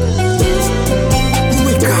 Oh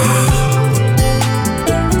my God.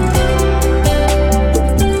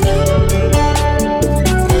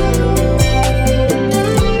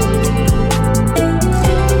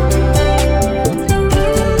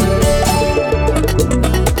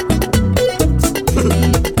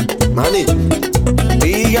 Manny,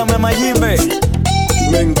 Dígame, Mayimbe.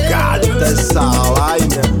 me encanta esa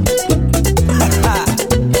vaina.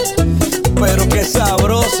 Pero qué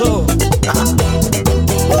sabroso.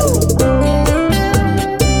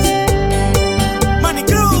 Manny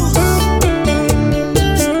Cruz.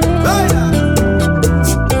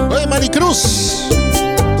 Oye, Manny Cruz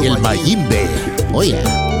y el Mayimbe. Oye,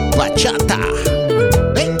 bachata.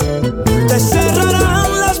 Te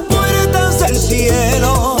cerrarán las puertas del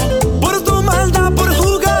cielo por tu maldad, por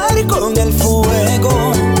jugar con el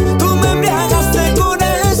fuego. Tú me embriagaste con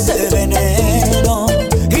ese veneno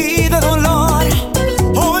y de dolor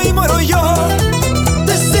hoy muero yo.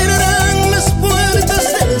 Te cerrarán las puertas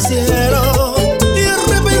del cielo y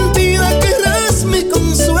arrepentida querrás mi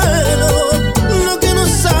consuelo. Lo que no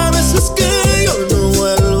sabes es que yo no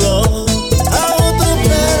vuelvo a otro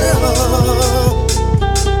perro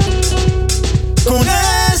con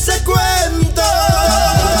ese cuento.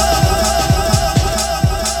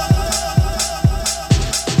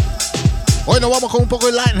 Hoy nos vamos con un poco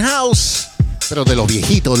de Latin House, pero de los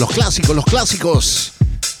viejitos, los clásicos, los clásicos.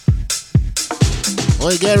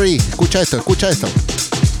 Oye, Gary, escucha esto, escucha esto.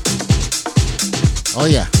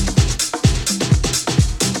 Oye,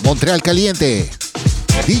 Montreal Caliente,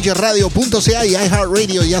 DJRadio.ca y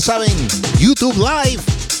iHeartRadio, ya saben, YouTube Live,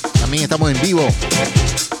 también estamos en vivo.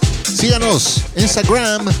 Síganos,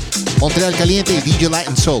 Instagram, Montreal Caliente y DJ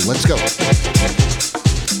Latin Soul. Let's go.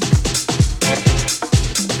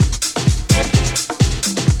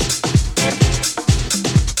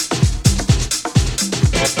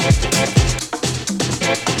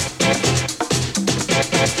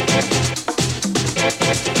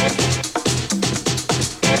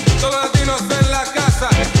 Todos latinos en la casa,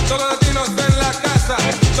 todos latinos en la casa,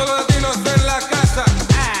 todos latinos en la casa.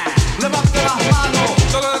 Levante las manos.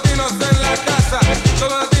 Todos latinos en la casa,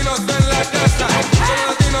 todos latinos en la casa, todos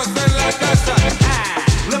latinos en la casa.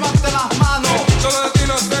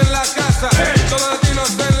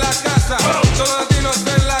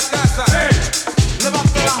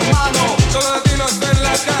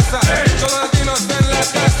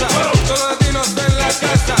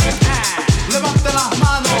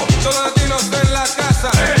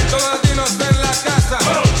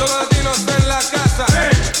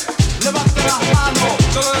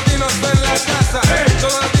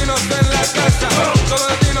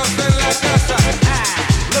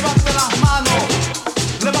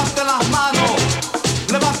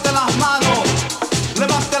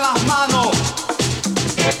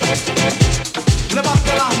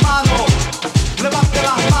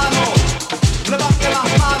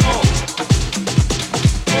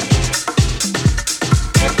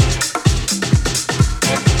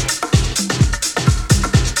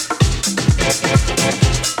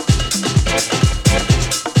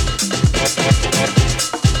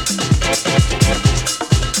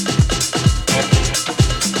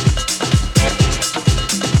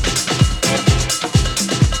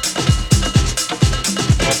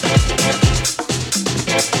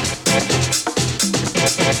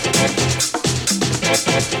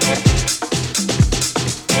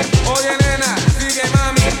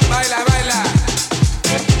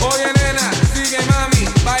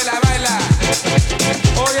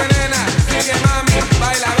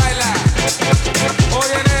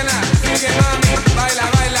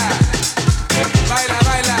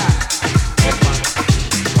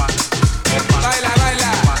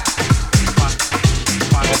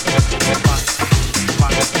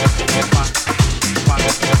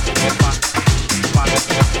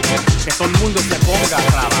 que todo el mundo se ponga a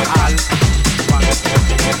trabajar.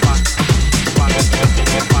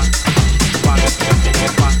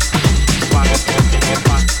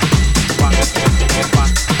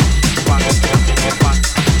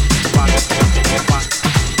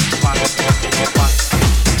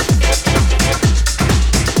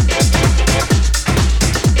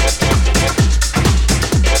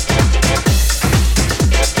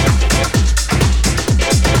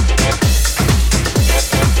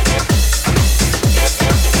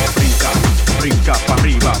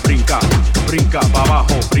 Brinca pa'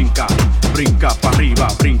 abajo, brinca, brinca pa' arriba,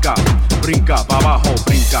 brinca, brinca pa' abajo,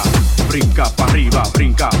 brinca, brinca pa' arriba,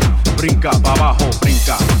 brinca, brinca pa' abajo,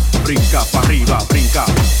 brinca, brinca pa' arriba, brinca,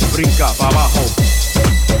 brinca pa' abajo.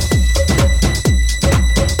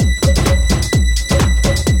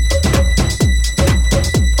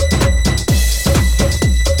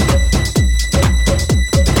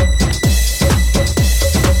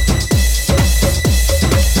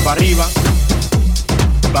 Pa' arriba,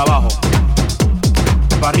 pa' abajo.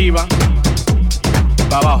 Pa' arriba,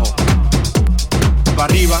 pa' abajo, pa'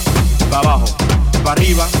 arriba, pa' abajo, pa'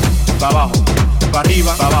 arriba, pa' abajo, pa'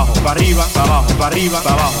 arriba, pa' abajo, pa' arriba, pa' abajo, pa' arriba,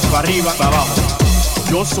 pa' abajo, pa' arriba, pa' abajo.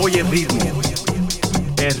 Yo soy el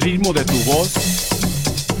ritmo de tu voz,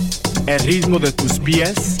 el ritmo de tus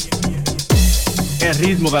pies, el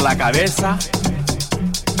ritmo de la cabeza,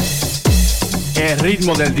 el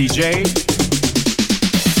ritmo del DJ.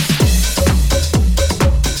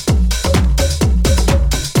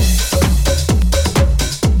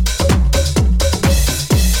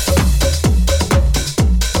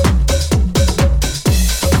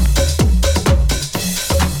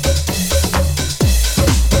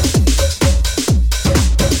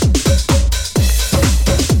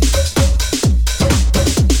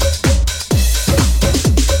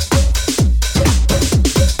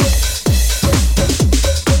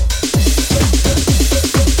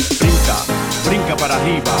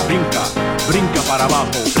 Para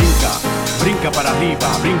abajo, brinca, brinca para arriba,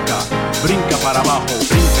 brinca, brinca para abajo,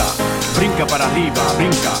 brinca, brinca para arriba,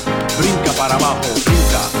 brinca, brinca para abajo,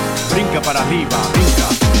 brinca, brinca para arriba, brinca,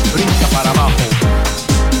 brinca para abajo.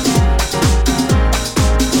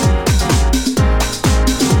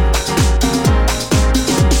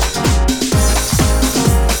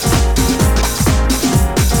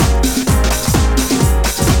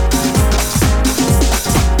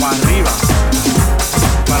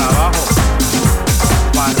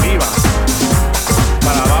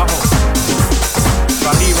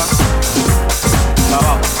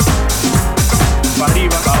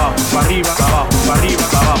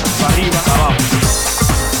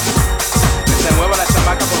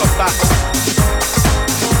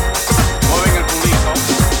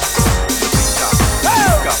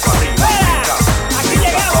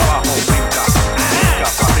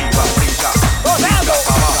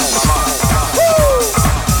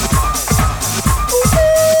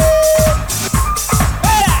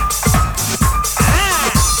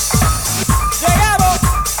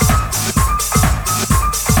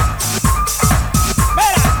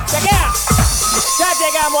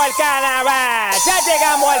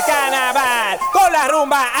 Llegamos al carnaval, con la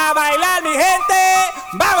rumba a bailar, mi gente,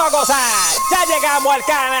 vamos a gozar. Ya llegamos al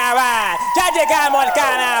carnaval, ya llegamos al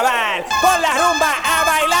carnaval, con la rumba a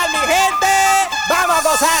bailar, mi gente, vamos a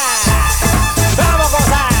gozar. Vamos a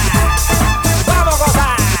gozar, vamos a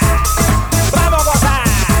gozar, vamos a gozar,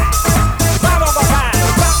 vamos a gozar,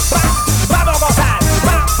 vamos a gozar,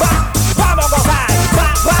 vamos a gozar,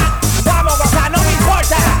 vamos a gozar, no me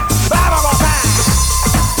importa, vamos a gozar.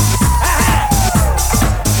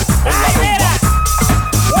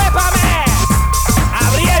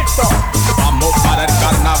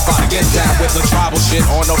 Get down with the tribal shit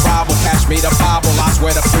on arrival. Pass me the Bible. I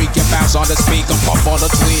swear to freak and bounce on the speaker. Puff on the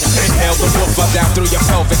tweeter. Inhale the woofer down through your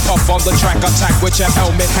pelvic. Puff on the track. Attack with your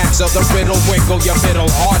helmet. Answer the riddle. Wiggle your middle.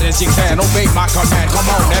 Hard as you can. Obey my command. Come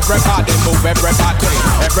on, everybody move. Everybody.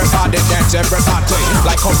 Everybody dance. Everybody.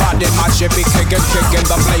 Like karate. My shit be kicking. Kicking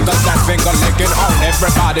the flavor. That finger licking on.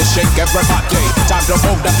 Everybody shake. Everybody. Time to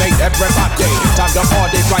motivate. Everybody. Time to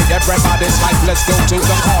party right. Everybody's hype. Let's go to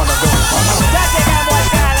the carnival. Ya llegamos al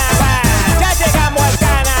carnaval, ya llegamos al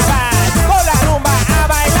carnaval, con la rumba a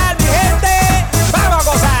bailar, mi gente, vamos a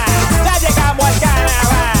gozar. Ya llegamos al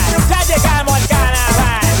carnaval, ya llegamos al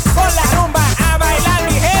carnaval, con la rumba a bailar,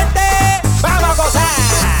 mi gente, vamos a gozar.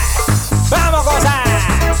 Vamos a gozar,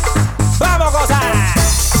 vamos a gozar,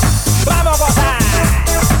 vamos a gozar,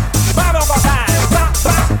 vamos a gozar,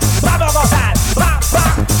 vamos a gozar,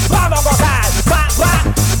 vamos a gozar,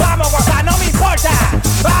 vamos a gozar, no me importa,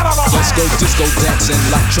 vamos a gozar. Disco, disco, dance.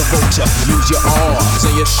 dancing like Travolta. Use your arms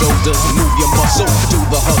and your shoulders, move your muscle, do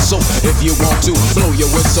the hustle. If you want to, blow your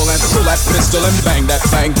whistle and pull that pistol and bang that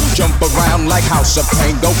thing. Jump around like House of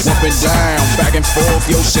Pain, go up and down, back and forth.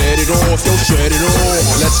 Yo, set it off, yo, shut it off.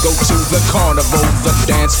 Let's go to the carnival, the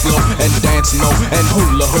dance floor, and dance low and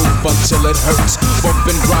hula hoop until it hurts. Bump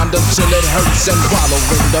and grind until it hurts, and wallow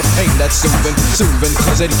in the pain that's soothing, soothing,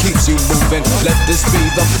 cause it keeps you moving. Let this be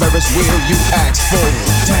the Ferris wheel you asked for.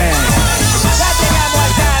 Dance.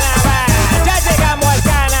 Ya llegamos al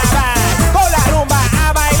carnaval, con la rumba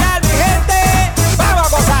a bailar, mi gente, vamos a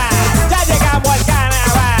gozar. Ya llegamos al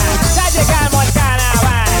carnaval, ya llegamos al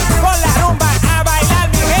carnaval, con la rumba a bailar,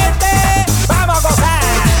 mi gente, vamos a gozar.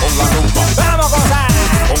 Con la rumba, vamos a gozar.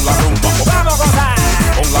 Con la rumba, vamos a gozar.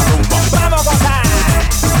 Con la rumba, vamos a gozar.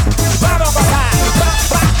 Vamos a gozar,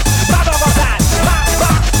 vamos a gozar,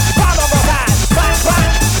 vamos a gozar,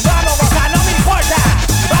 vamos a gozar, no me importa,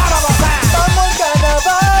 vamos a gozar. Vamos al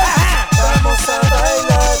carnaval, vamos a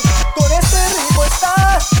bailar, con este ritmo está.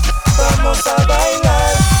 Vamos a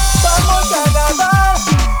bailar, vamos al carnaval,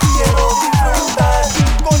 quiero disfrutar,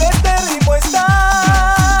 con este ritmo está.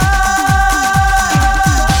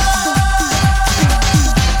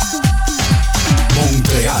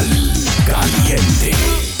 Montreal caliente.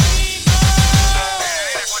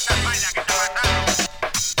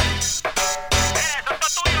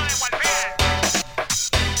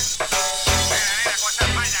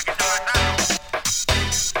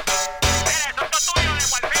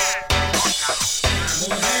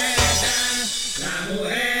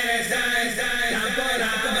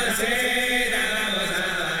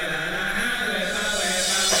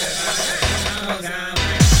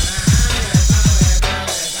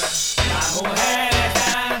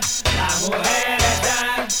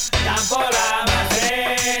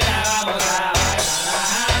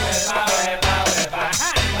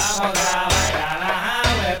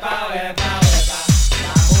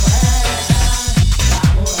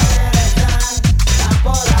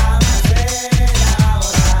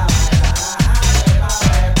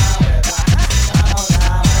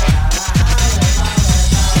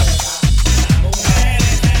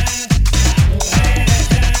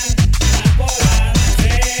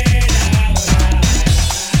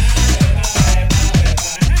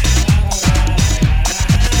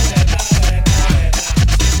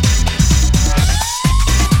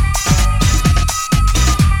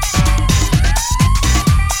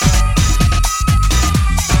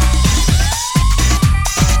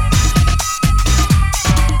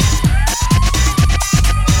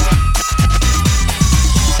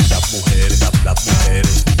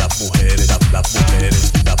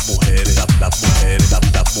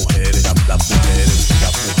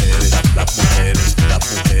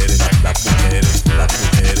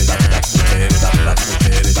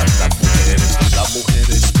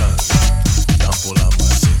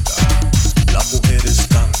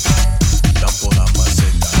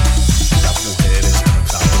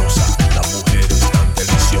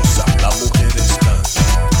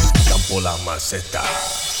 maceta.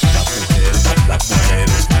 Las mujeres, las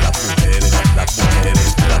mujeres, las mujeres, las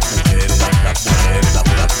mujeres, las mujeres, las mujeres, las mujeres,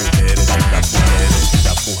 las mujeres, las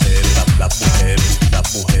mujeres, las mujeres,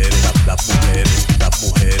 las mujeres, las mujeres, las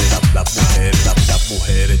mujeres, las mujeres, las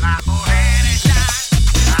mujeres. Mujeres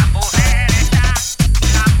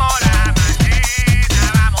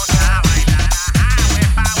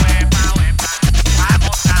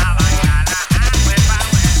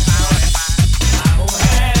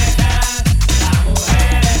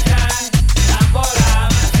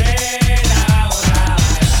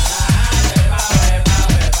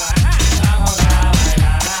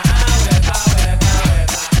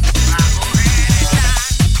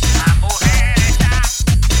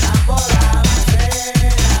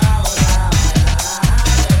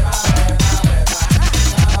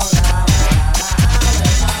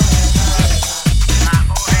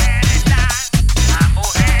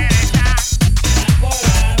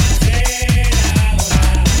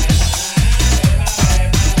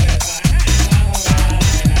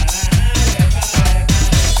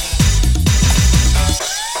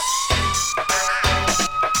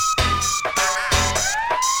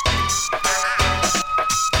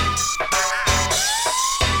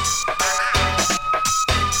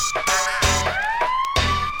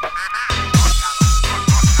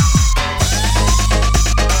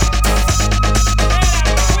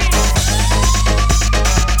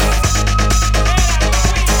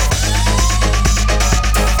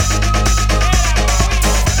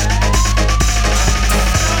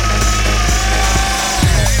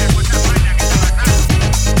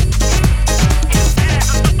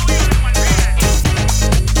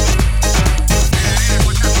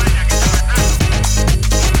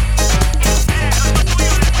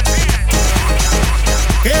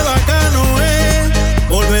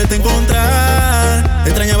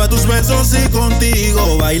eso sí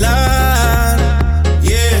contigo bailar.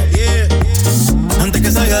 Yeah, yeah. Antes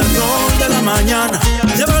que salga el sol de la mañana,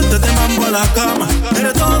 llevarte de mambo a la cama.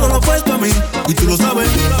 Eres todo lo opuesto a mí y tú lo sabes.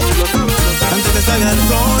 Antes que salga el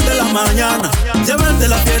sol de la mañana, llevarte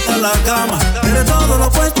la fiesta a la cama. Eres todo lo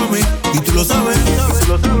opuesto a mí y tú lo sabes.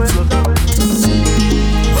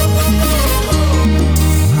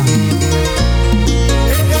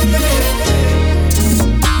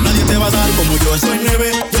 Nadie te va a dar como yo, eso es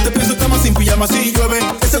nieve. Yo te pienso en cama sin pijama si llueve.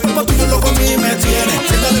 Ese cuerpo tuyo loco a mí me tiene.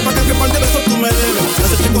 Dale pa' acá que par de besos tú me debes.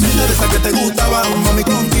 Hacerte cositas de esas que te gustaban. Mami,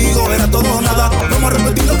 contigo era todo o nada. Vamos a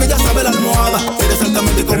repetir lo que ya sabe la almohada. Eres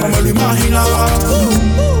exactamente como me lo imaginaba.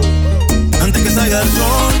 Antes que salga el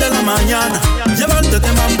sol de la mañana, llevarte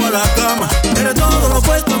de mambo a la cama. Eres todo lo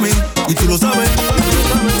opuesto a mí y tú lo sabes.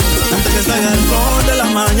 Antes que salga el sol de la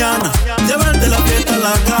mañana, llevarte la fiesta a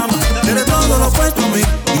la cama. Eres todo lo opuesto a mí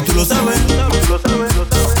y tú lo sabes.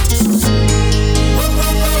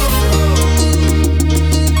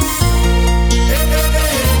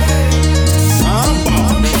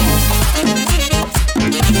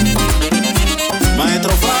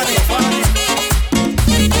 Maestro Fari.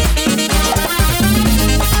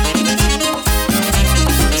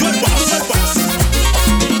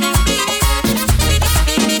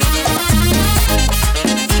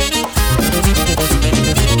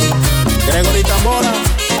 Gregory Tambora,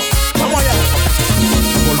 vamos allá.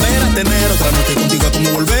 Volver a tener otra noche contigo es como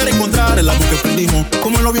volver a encontrar el amor que perdimos.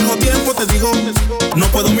 Como en los viejos tiempos te digo, no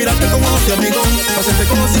puedo mirarte como dos amigos. Hacerte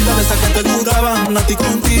cositas de esas que te duraban. A ti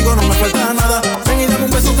contigo no me falta nada. Ven y dame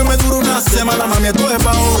un beso que me dure una semana. Mami, esto es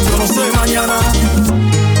pa' hoy, yo no sé mañana.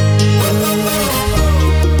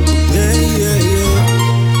 Yeah, yeah, yeah.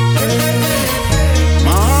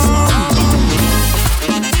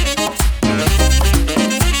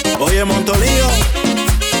 Oye, Montolío,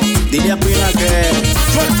 dile a Pina que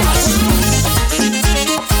sueltas.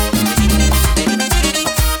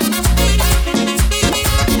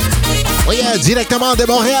 Oye, directement de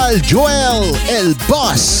Montréal, Joel, el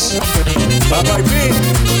boss.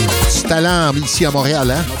 C'est talent ici à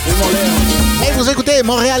Montréal, hein? Et vous écoutez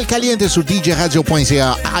Montréal Caliente sur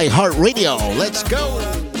djradio.ca, iHeartRadio. Let's go!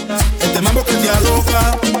 Este mambo que te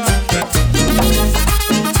aloca.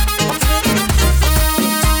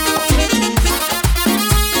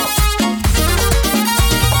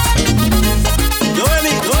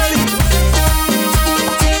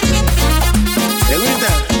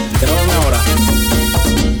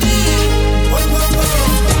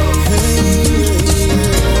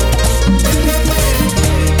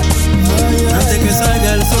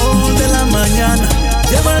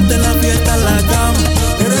 Llevarte la fiesta a la cama.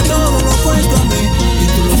 Eres todo lo opuesto a mí y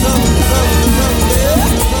tú lo sabes, lo sabes, lo sabes.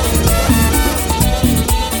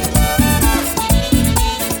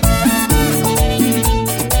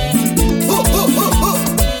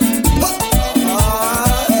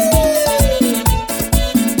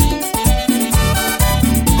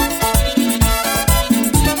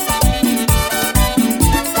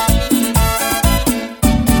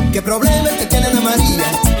 ¿Qué problema es que tiene Ana María?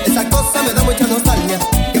 Esa cosa me da mucha nostalgia.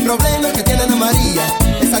 ¿Qué problema es que tiene Ana María?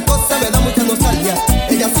 Esa cosa me da mucha nostalgia.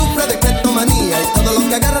 Ella sufre de cleptomanía y todo lo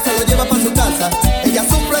que agarra se lo lleva para su casa. Ella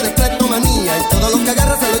sufre de cleptomanía y todo lo que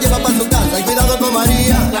agarra se lo lleva para su casa. Y cuidado con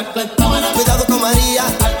María, cuidado con María,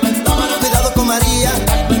 cuidado con María,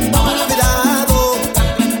 cuidado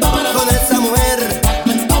con esa mujer.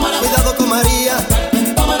 Cuidado con María,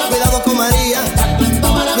 cuidado con María,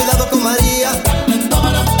 cuidado con María.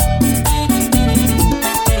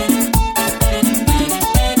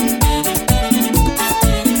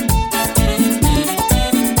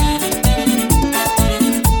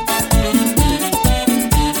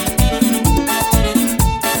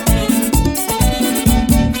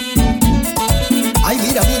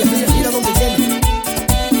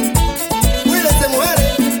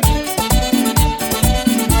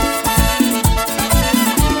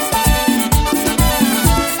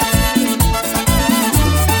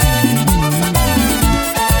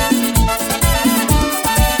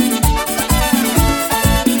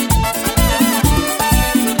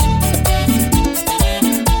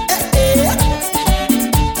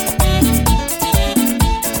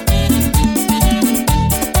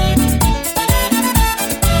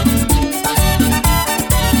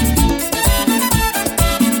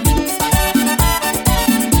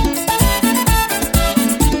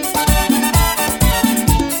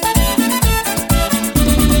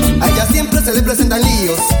 presentan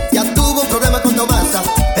líos. Ya tuvo un problema con Tomasa.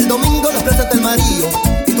 El domingo les presenta el marido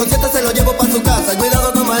y con siete se lo llevo pa' su casa.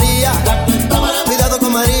 Cuidado con María, cuidado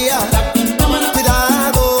con María,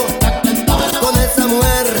 cuidado con esa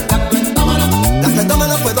mujer. La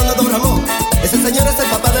cleptómana fue donde Don Ramón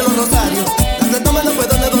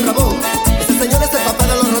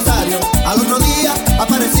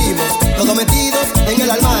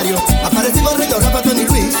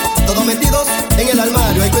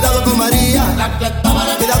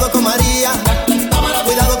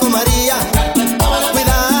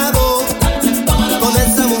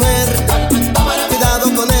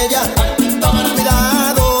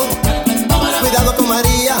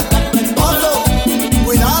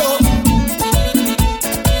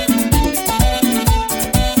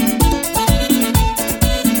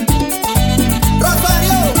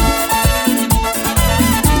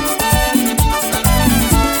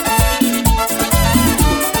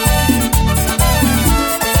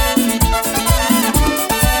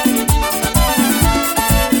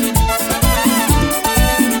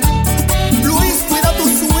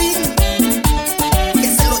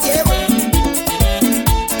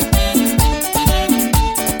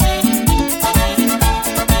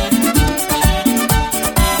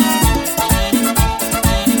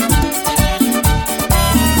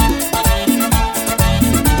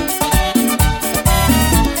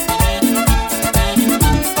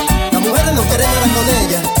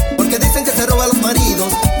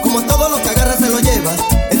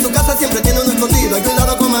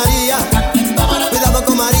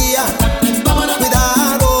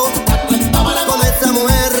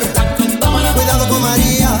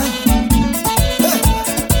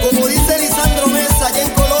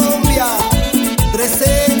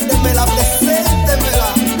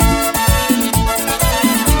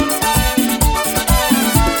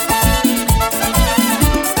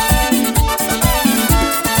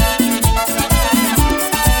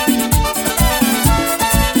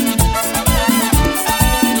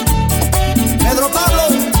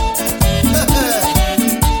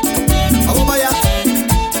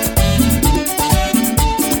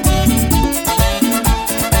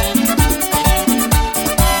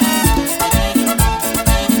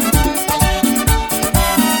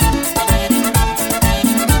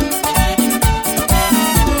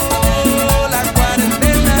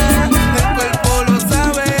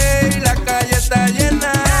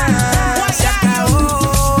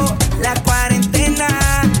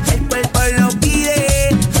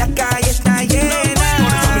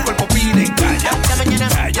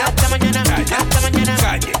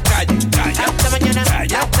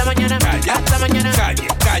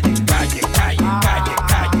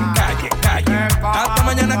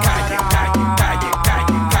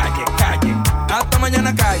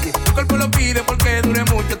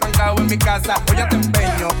casa, hoy ya te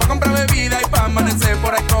empeño pa' comprar bebida y pa' amanecer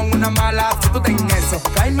por ahí con una mala. Si tú ten eso,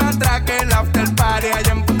 caíme atrás que el after party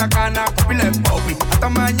allá en Punta Cana con pile de popi. Hasta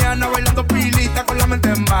mañana bailando pilita con la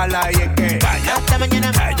mente mala. Y es que calla hasta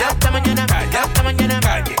mañana, calla hasta mañana, calla hasta mañana,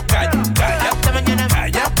 calle, calle, calla hasta mañana,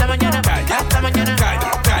 calla hasta mañana, calla hasta mañana, calle,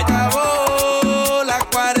 calle. Acabó la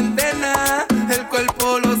cuarentena, el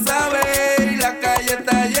cuerpo lo sabe y la calle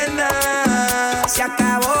está llena. Se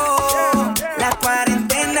acabó la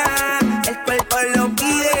cuarentena, el cuerpo lo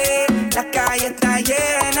pide, la calle está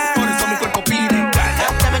llena. Por eso mi cuerpo pide calla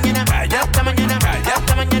hasta mañana, calla hasta mañana, calla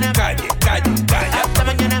hasta mañana, calle, calle, calla hasta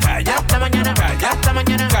mañana, calla hasta mañana, calla hasta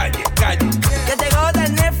mañana, calle, calle. Que te goza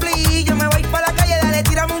el Netflix, yo me voy pa' la calle, dale,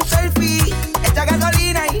 tírame un selfie. Echa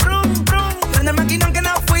gasolina y rum, rum. Prende el maquinón que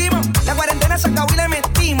nos fuimos, la cuarentena se acabó y le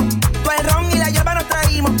metimos. Todo el ron y la hierba nos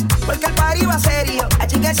traímos, porque el party va serio.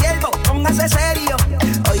 Achique siervo, póngase serio.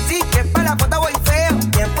 Hoy sí que pa' la foto voy feo,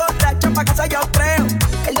 bien borracho pa' casa yo creo.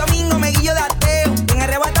 El domingo me guillo de ateo, en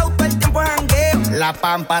arrebatado todo el tiempo jangueo. La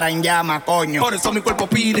pámpara en llama, coño. Por eso mi cuerpo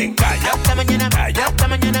pide calla hasta mañana, calla hasta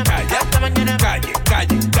mañana, calla hasta mañana, calle,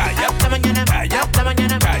 calle, calla hasta mañana, calla hasta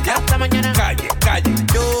mañana, calla hasta mañana, calle, calle.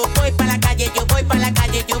 Yo voy pa' la calle, yo voy pa' la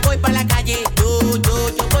calle, yo voy pa' la calle.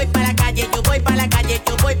 Yo voy pa' la calle, yo voy pa' la calle,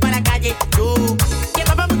 yo voy pa' la calle.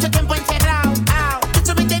 Llevaba mucho tiempo encerrado,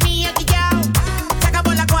 eso me tenía quillao. Se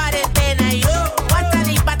acabó la cuarentena y yo voy a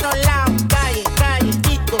salir pa' todos lados. Calle, calle,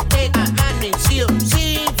 discoteca, anexión,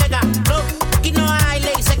 sin pega, no. Aquí no hay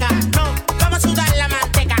ley seca, no. Vamos a sudar la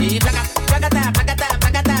manteca. Y placa, placata, placata,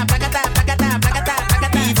 placata, placata, placata, placata,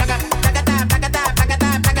 placata. Y placa, placata, placata,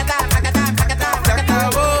 placata, placata, placata, placata. Se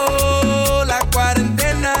acabó la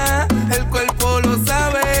cuarentena, el cuerpo lo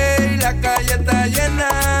sabe y la calle está llena.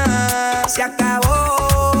 Se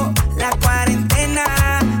acabó la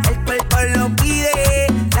cuarentena, el cuerpo lo pide,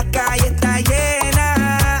 la calle está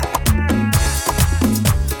llena.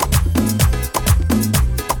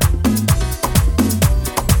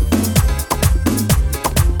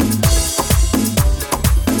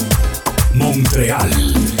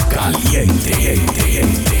 Montreal, caliente.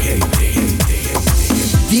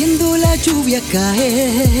 Viendo la lluvia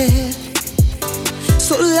caer,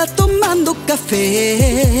 sola tomando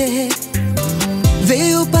café.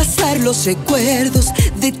 Veo pasar los recuerdos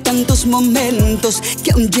de tantos momentos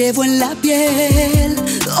que aún llevo en la piel.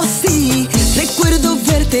 Oh sí, recuerdo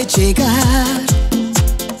verte llegar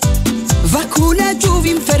bajo una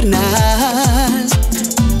lluvia infernal.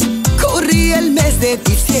 Corría el mes de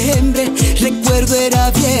diciembre, recuerdo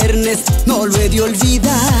era viernes, no lo he de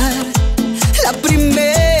olvidar. La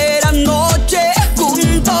primera noche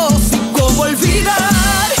juntos, y cómo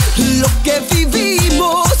olvidar lo que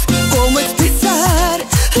vivimos, cómo expresar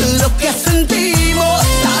lo que sentimos.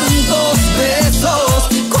 Tantos besos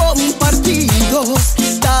compartidos,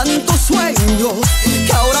 tantos sueños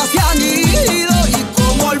que ahora se han ido. Y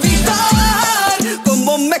cómo olvidar,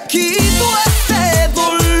 cómo me quito ese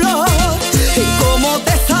dolor y cómo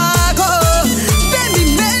te saco de mi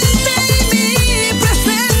mente y mi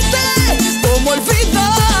presente. Cómo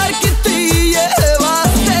olvidar que te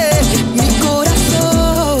llevaste mi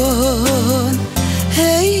corazón.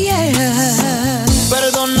 Hey, yeah.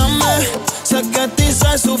 Perdóname, sé que te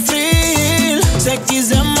hice sufrir, sé que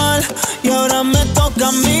hice mal y ahora me toca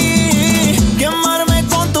a mí quemarme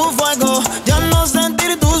con tu fuego, ya no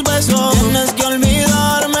sentir tus besos. Tienes que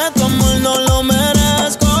olvidarme, tu amor no lo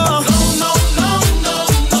merezco.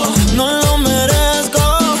 No lo merezco.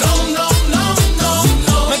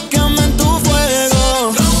 Me quemé en tu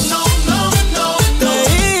fuego, te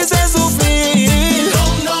hice sufrir.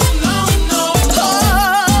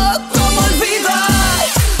 Cómo olvidar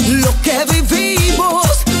lo que vivimos,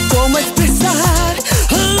 cómo expresar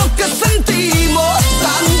lo que sentimos.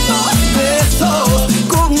 Tantos besos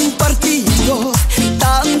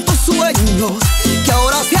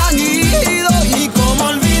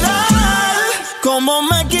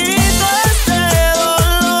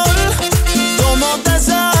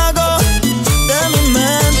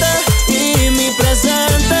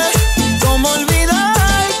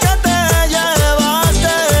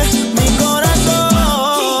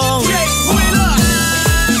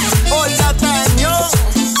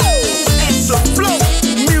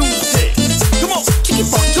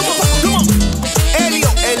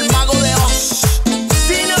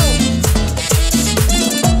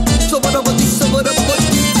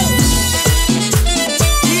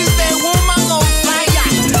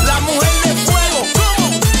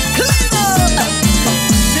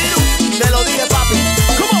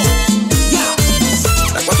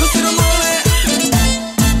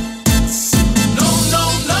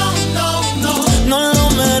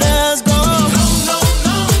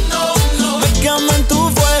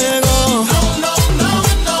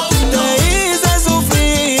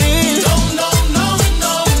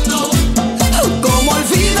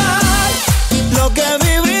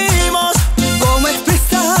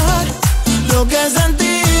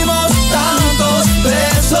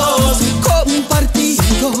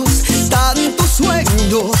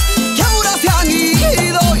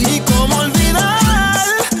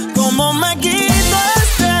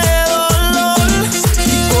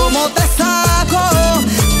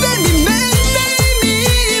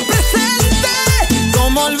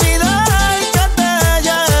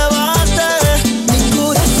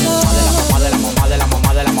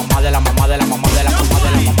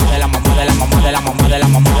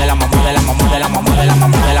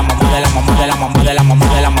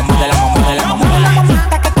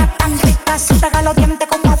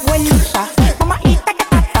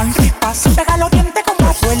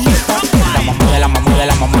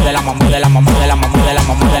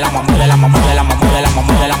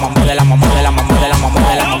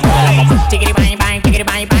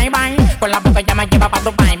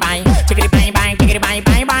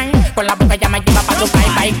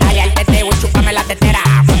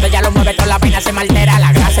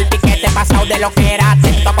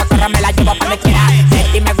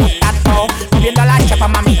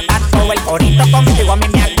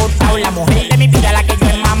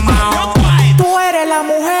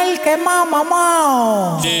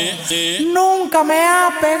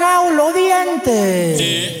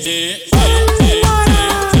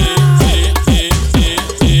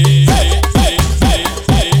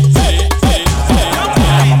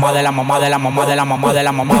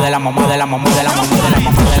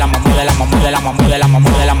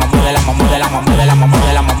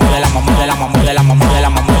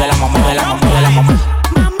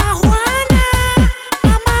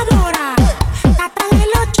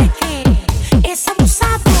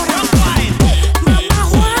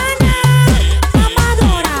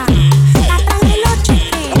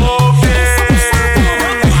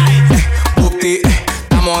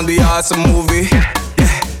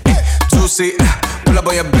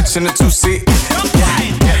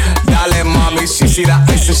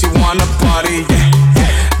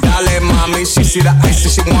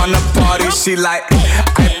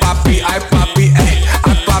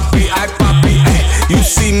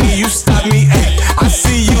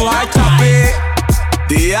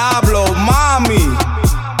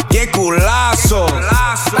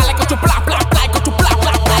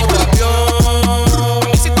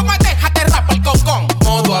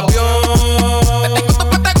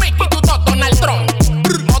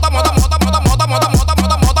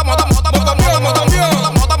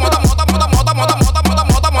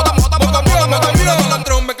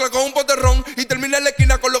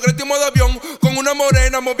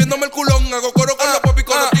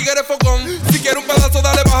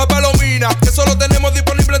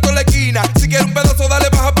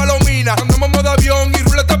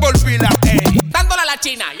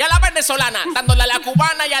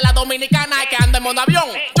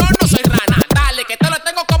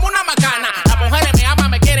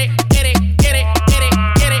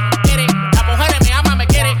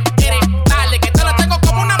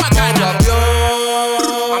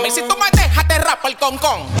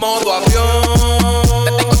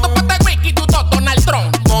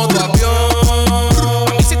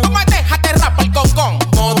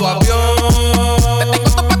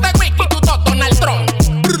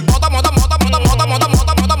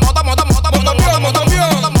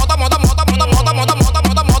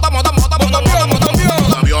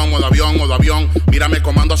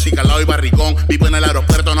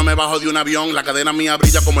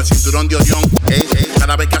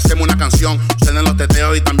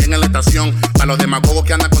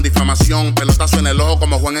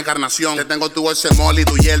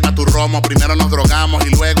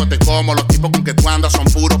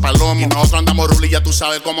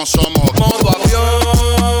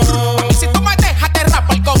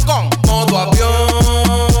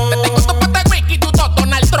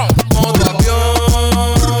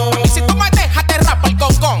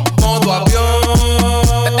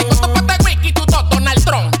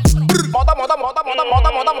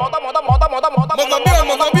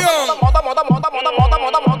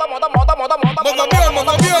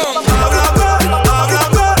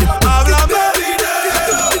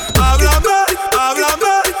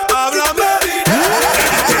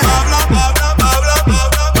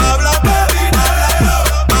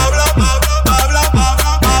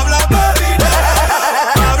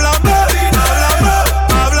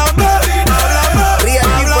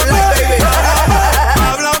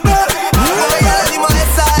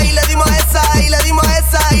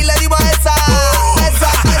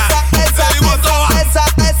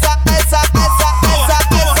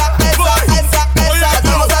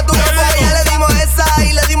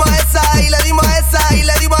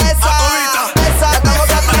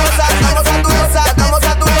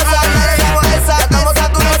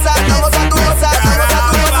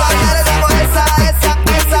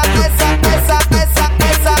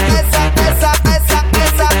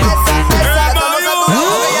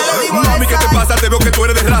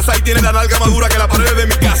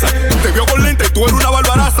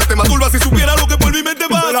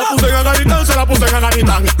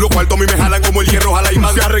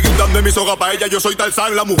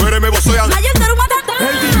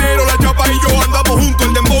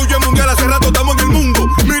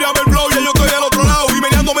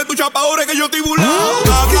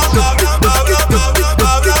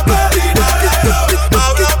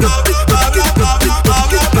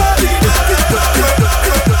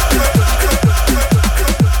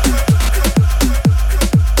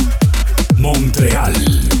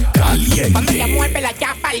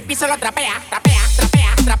piso lo trapea, trapea,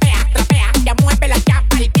 trapea, trapea, trapea. Ya mueve la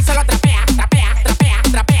chapa, el piso lo trapea, trapea, trapea,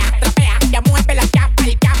 trapea, trapea. Ya mueve la chapa,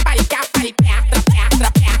 el chapa, el chapa, el trapea, trapea,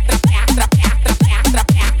 trapea, trapea, trapea, trapea,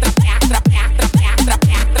 trapea, trapea, trapea,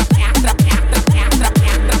 trapea, trapea, trapea, trapea,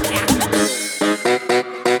 trapea, trapea.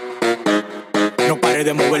 No pare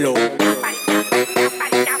de moverlo.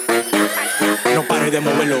 No pare de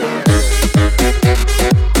moverlo.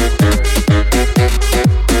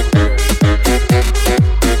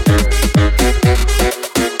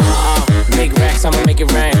 Big racks, I'ma make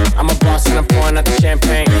it rain. I'm a boss and I'm pouring out the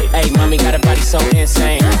champagne. Hey, mommy got a body so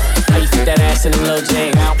insane. How you fit that ass in a little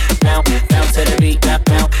jean? Bounce, bounce, bounce to the beat.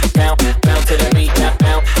 Bounce, bounce, bounce to the beat. Bounce,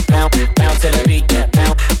 bounce, bounce to the beat.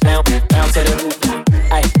 Bounce, bounce, bounce to the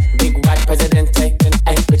beat. Ay, big white presidente.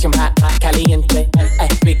 Ay, bitch, I'm hot, hot, caliente. Ay,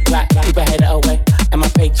 big black, keep her head away. And my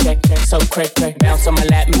paycheck, so cray cray. Bounce on my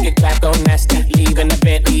lap, make it clap, go nasty. Leave in the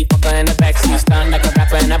Bentley, fucker in the backseat. Stunt like a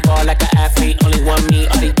rapper and I ball like an athlete. Only one me,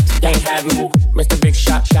 all these can't have me. Mr. Big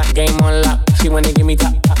Shot, game on lock. She wanna give me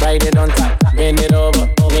top, write it on top. Bend it over,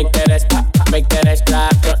 make that ass pop. Make that ass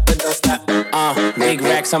drop, don't stop. Big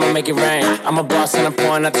racks, I'ma make it rain. I'm a boss and I'm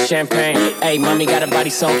pouring out the champagne. Hey, mommy got a body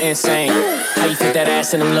so insane. How you fit that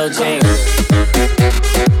ass in them little jeans?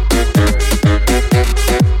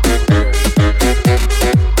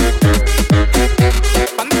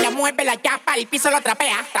 Cuando ella mueve la chapa, el piso lo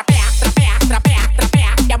trapea, trapea, trapea, trapea,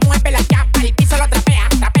 trapea. Ya mueve la chapa, el piso lo trapea,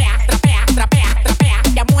 trapea, trapea, trapea, trapea.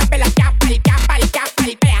 Ya mueve la chapa, el chapa, el chapa,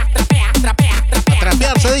 el trapea, trapea, trapea, trapea.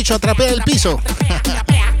 Trapear se ha dicho, trapea el piso.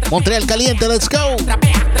 Montreal Caliente, let's go.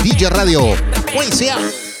 DJ Radio, Poincia,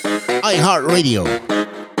 iHeart Radio.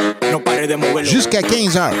 No pare de moverlo. Jusqu'à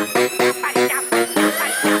 15h.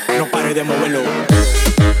 No pare de moverlo.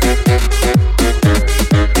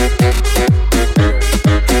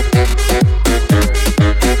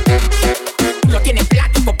 Lo tiene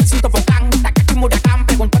plástico, pesito focán. Takaki Murakam,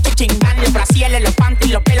 preguntó a Chingán. El Brasil, los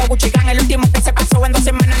panties, los pelos Gucci-Gang. El último que se pasó en 2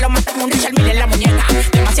 semanas lo matan un Richard Mille en la muñeca.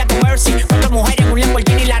 Demasiado mercy, 4 mujeres en un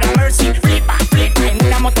Lamborghini Lara Mercy. Flipa, flipa en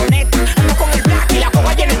una motoneta. Ando con el black y la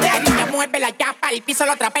coba llena de teca. Ya mueve la chapa, el piso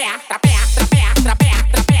lo trapea, trapea, trapea, trapea,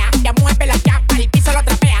 trapea. Ya mueve la chapa, el piso lo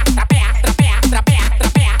trapea, trapea, trapea, trapea,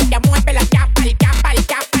 trapea. Ya mueve la chapa, el chapa, el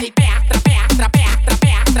chapa, el trapea, trapea, trapea,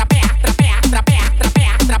 trapea, trapea, trapea, trapea,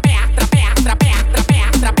 trapea, trapea, trapea, trapea, trapea,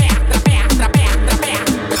 trapea, trapea, trapea.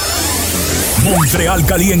 Montreal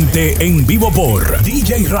Caliente en vivo por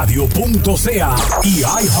djradio.ca y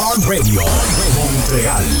iHeartRadio.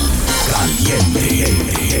 Montreal Caliente.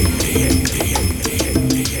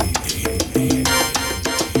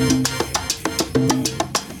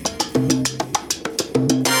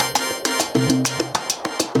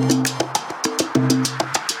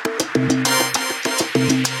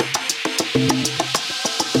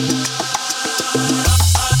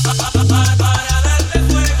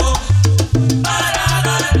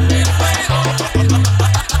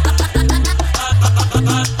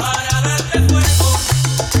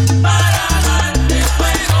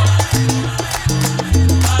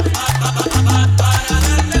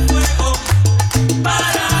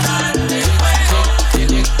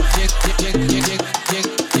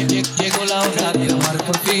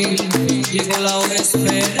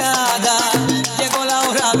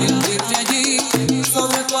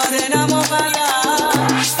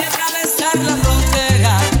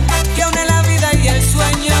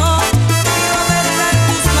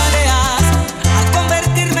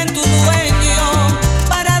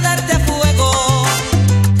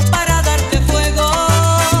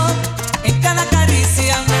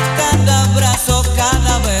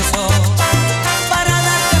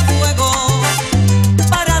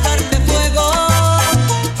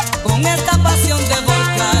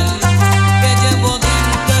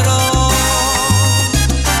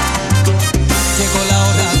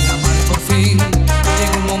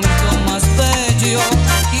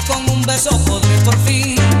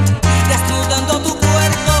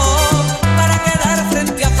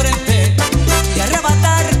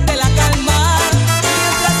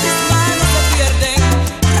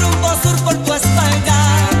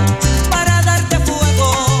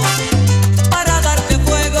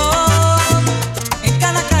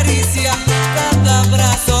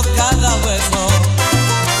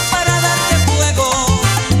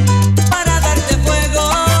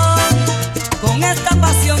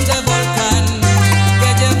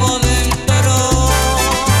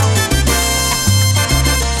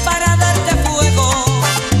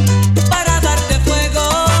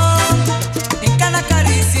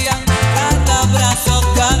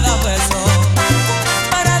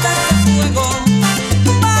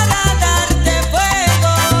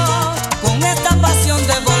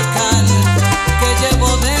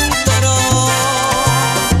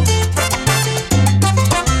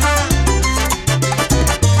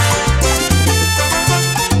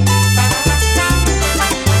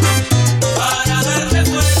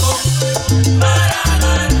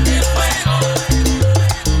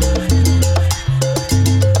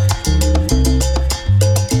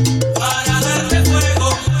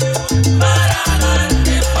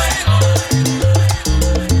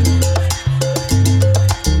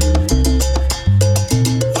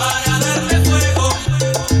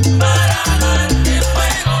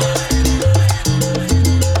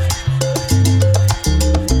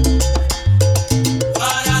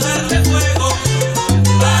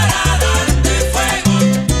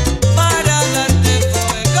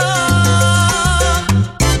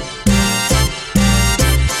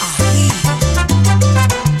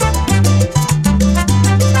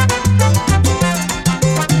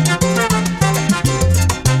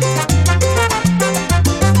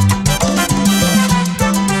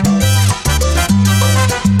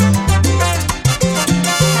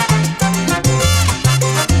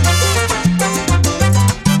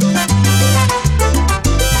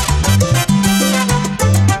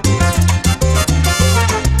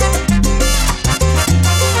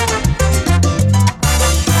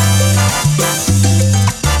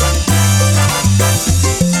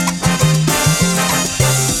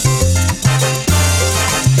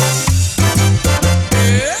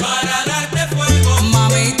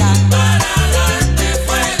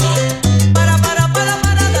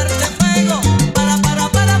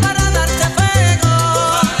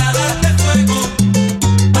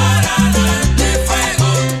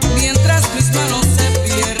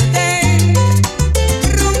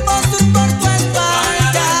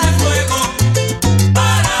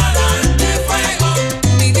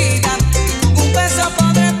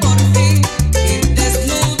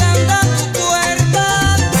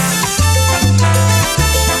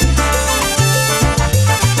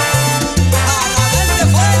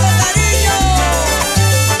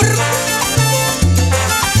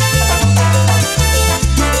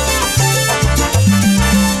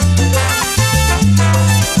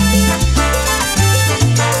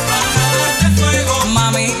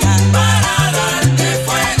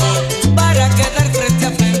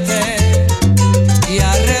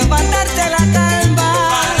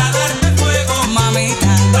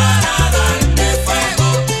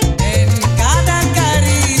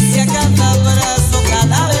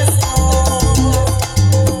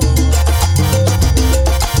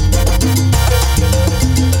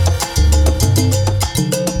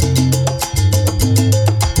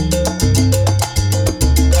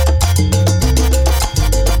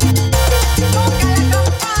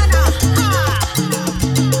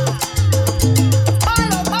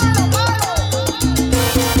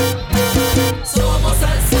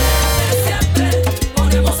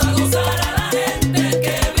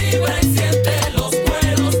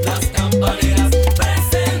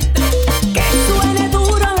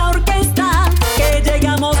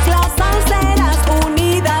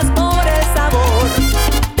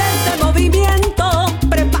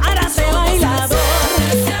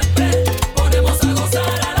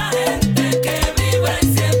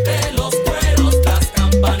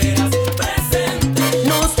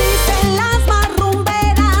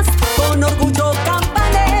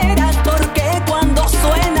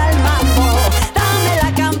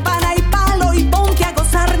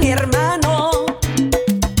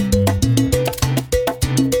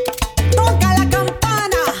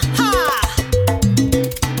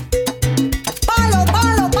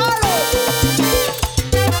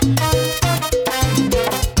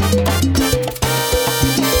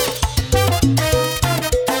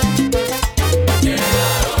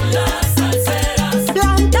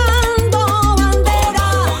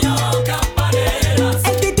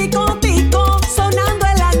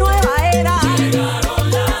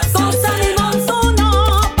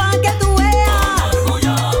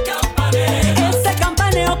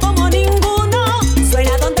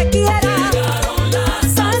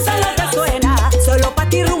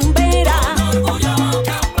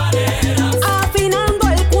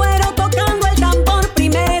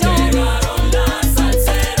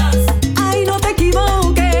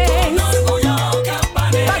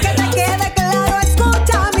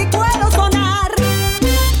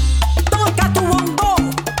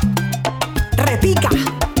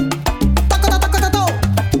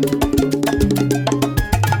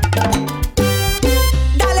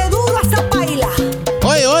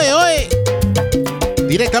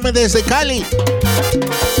 directamente desde Cali.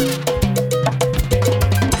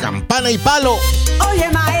 Campana y palo. Oye,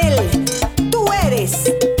 Mael, tú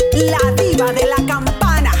eres la diva de la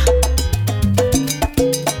campana.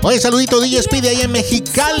 Oye, saludito DJ Speedy ahí en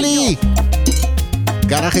Mexicali.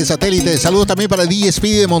 Garaje Satélite. Saludos también para DJ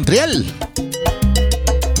Speedy de Montreal.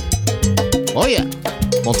 Oye,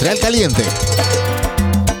 Montreal caliente.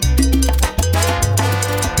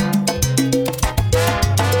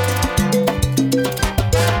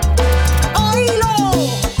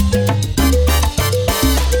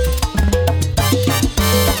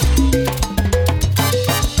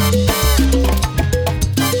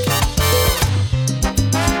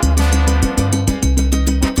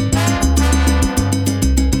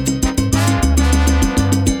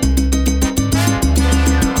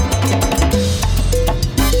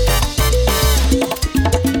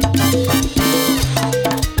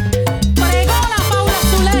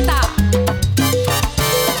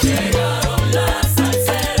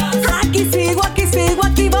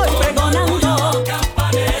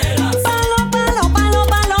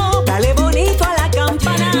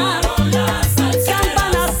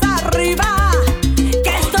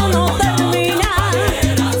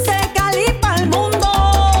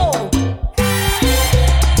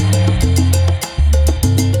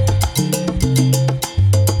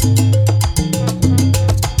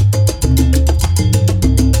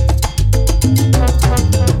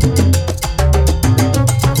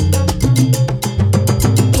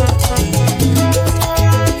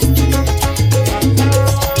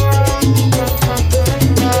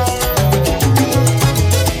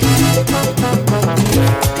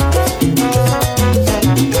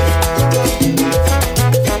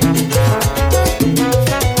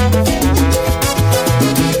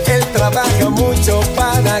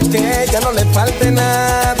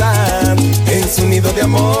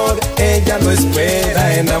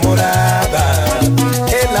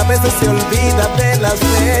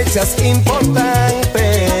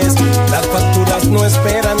 Importantes, las facturas no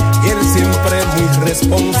esperan y él siempre muy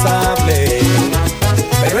responsable.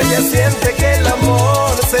 Pero ella siente que el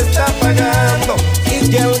amor se está apagando y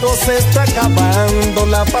que algo se está acabando,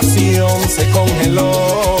 la pasión se congeló.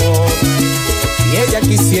 Y ella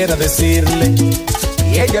quisiera decirle,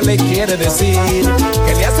 y ella le quiere decir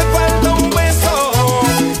que le hace falta un beso,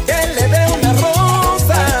 que le dé una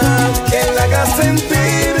rosa, que le haga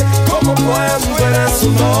sentir como cuando era su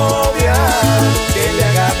novia, que le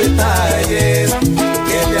haga detalles,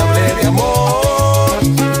 que le hable de amor,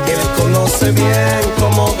 que él conoce bien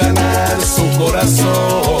cómo ganar su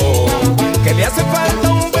corazón, que le hace falta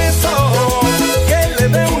un beso, que le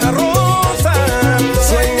dé una rosa,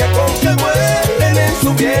 sueña con que vuelen en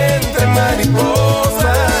su vientre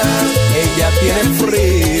mariposas, ella tiene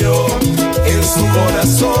frío en su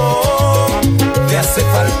corazón, le hace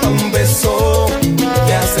falta un beso,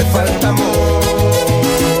 le hace falta amor.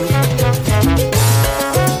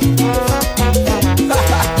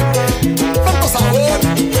 Tanto sabor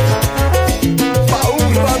pa'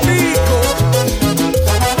 un ratico.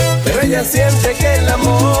 Pero ella siente que el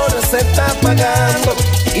amor se está apagando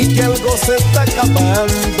y que algo se está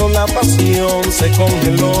acabando, la pasión se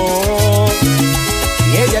congeló.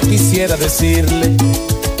 Y ella quisiera decirle,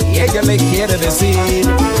 y ella le quiere decir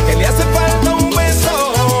que le hace falta un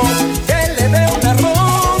beso, que le dé una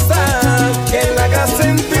rosa, que le haga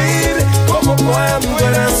sentir como cuando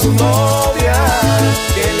era su novia,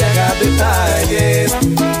 que le haga detalles,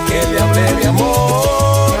 que le hable de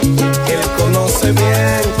amor, que él conoce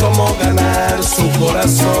bien cómo ganar su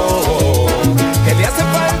corazón, que le hace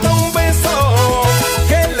falta un beso,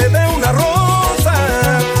 que le dé una rosa,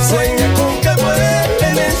 sueña con que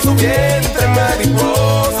vuelen en su vientre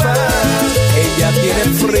mariposas, ella tiene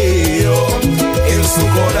frío en su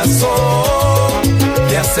corazón,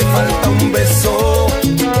 le hace falta un beso,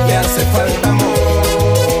 le hace falta amor.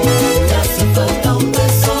 Le hace falta un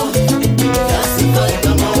beso, le hace falta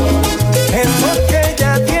amor. Es porque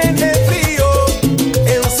ella tiene frío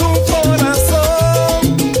en su corazón.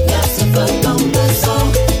 Le hace falta un beso,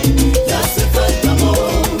 le hace falta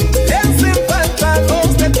amor. Le hacen falta los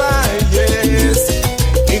detalles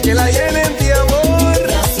y que la llenen de amor.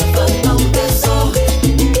 Le hace falta un beso,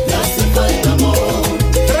 le hace falta amor.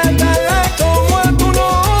 Trátala como a tu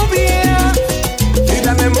novia,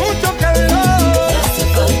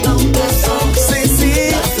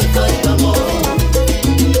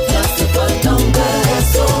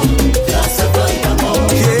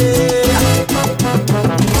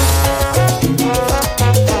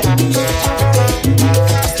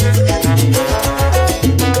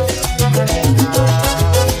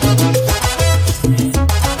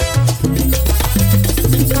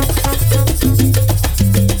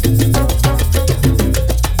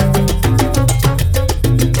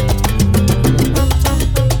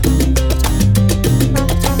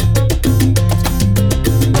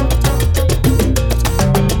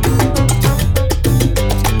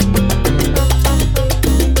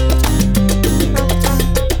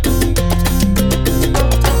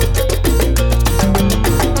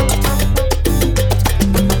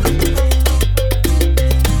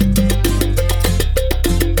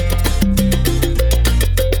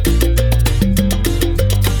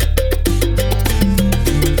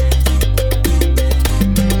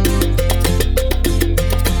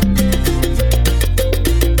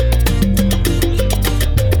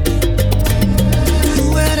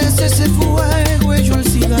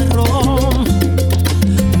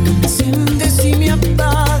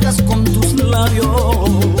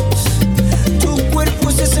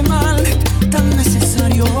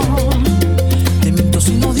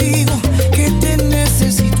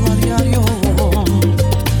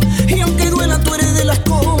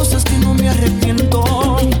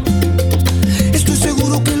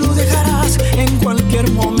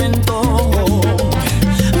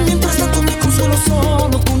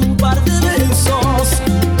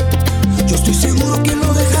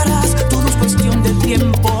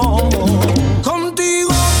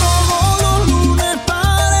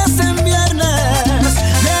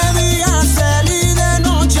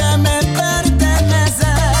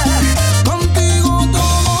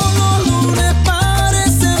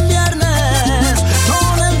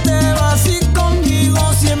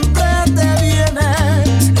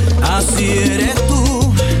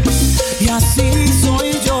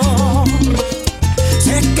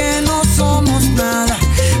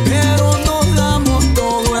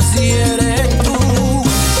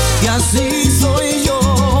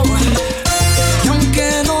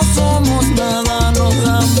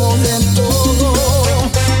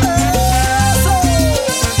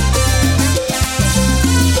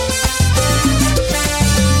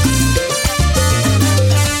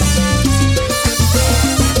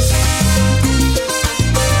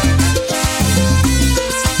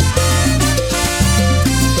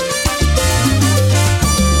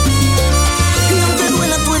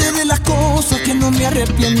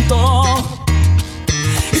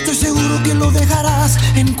 seguro que lo dejarás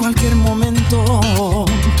en cualquier momento.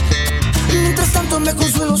 Mientras tanto me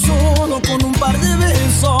consuelo solo con un par de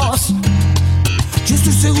besos. Yo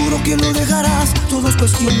estoy seguro que lo dejarás, todo es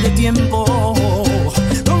cuestión de tiempo.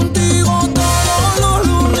 Contigo todos los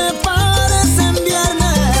lunes parecen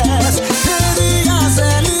viernes, de día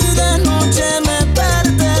y de noche me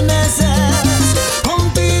perteneces.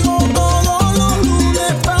 Contigo todos los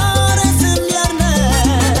lunes parecen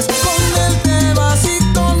viernes, con él te vas y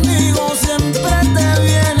conmigo siempre te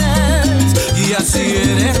vienes. Y así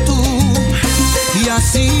eres tú, y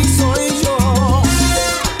así soy yo.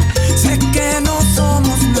 Sé que no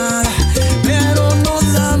somos nada, pero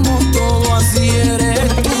nos damos todo, así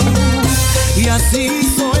eres tú, y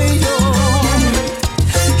así soy yo.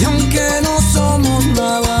 Y aunque no somos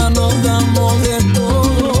nada, nos damos de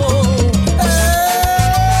todo.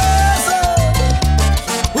 ¡Eso!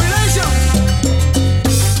 ¡Relation!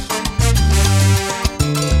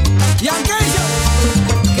 Y aquello,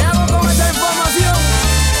 ¿qué hago con esta información?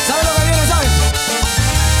 ¿Sabes lo que viene, sabes?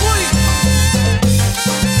 ¡Uy!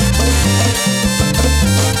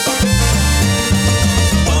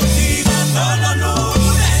 Contigo todos los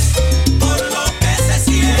lunes, por lo que se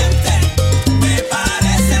siente, me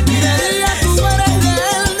parece bien. De día tú eres de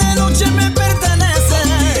él, de noche me pertenece.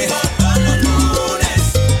 Contigo todos los lunes,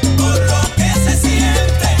 por lo que se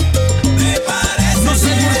siente, me parece No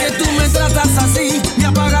sé por qué tú me tratas así, me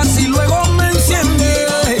apagas y luego me enciendes.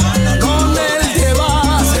 Con él te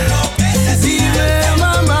vas, dime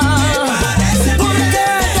mamá, ¿por qué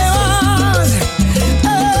te vas?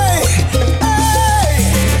 ¡Ey! ¡Ey!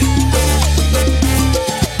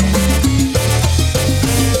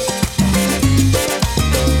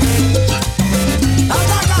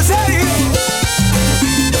 ¡Ataca serio!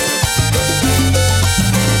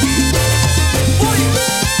 ¡Uy!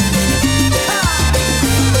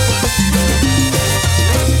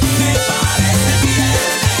 me parece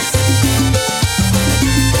viernes,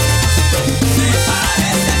 me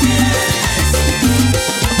parece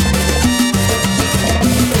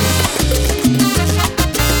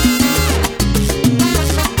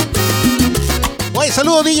Oye,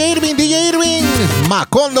 saludos DJ Irving.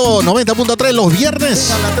 Macondo 90.3 los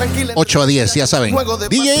viernes 8 a 10, ya saben.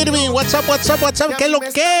 DJ Irving, WhatsApp, ¿qué es lo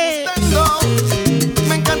que?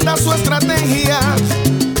 Me encanta su estrategia,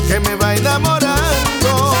 que me va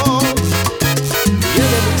enamorando.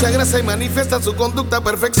 Tiene mucha gracia y manifiesta su conducta a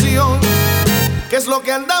perfección. ¿Qué es lo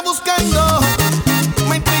que anda buscando?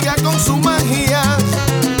 Me intriga con su magia,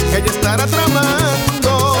 que ella estará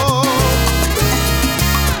tramando.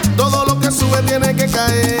 Todo lo que sube tiene que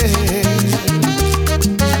caer.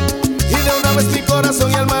 Y de una vez mi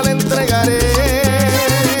corazón y alma le entregaré.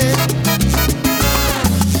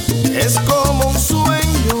 Es como un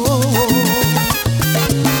sueño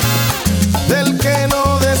del que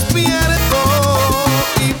no despierto,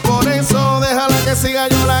 y por eso déjala que siga,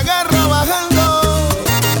 yo la agarro bajando,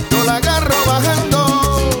 yo la agarro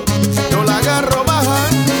bajando, yo la agarro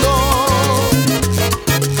bajando.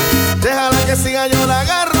 Déjala que siga, yo la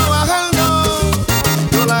agarro bajando,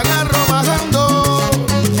 yo la agarro bajando,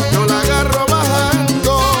 yo la agarro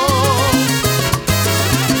bajando.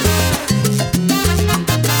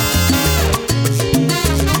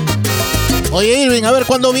 Oye Irving, a ver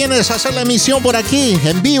cuándo vienes a hacer la emisión por aquí,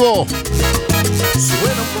 en vivo.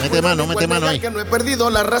 Mete mano ahí. Que no he perdido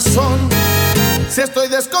la razón, si estoy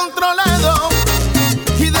descontrolado,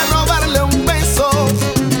 y de robarle un beso,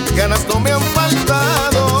 ganas no me han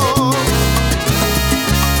faltado.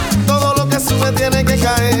 Todo lo que sube tiene que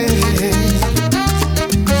caer,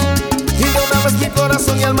 y de una vez mi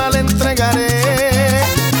corazón y alma le entregaré.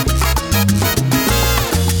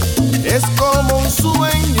 Es como un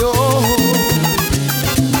sueño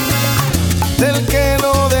del que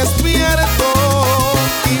no despierto,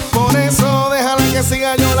 y por eso déjala que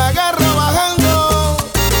siga, yo la agarro bajando,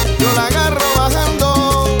 yo la agarro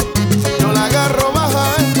bajando, yo la agarro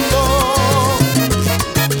bajando.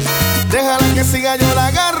 Déjala que siga, yo la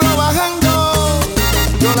agarro bajando,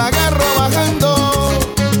 yo la agarro bajando,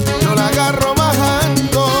 yo la agarro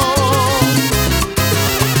bajando.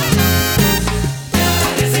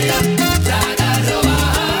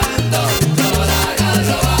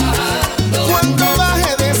 Cuando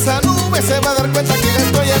baje de esa nube se va a dar cuenta que la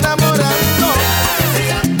estoy enamorando.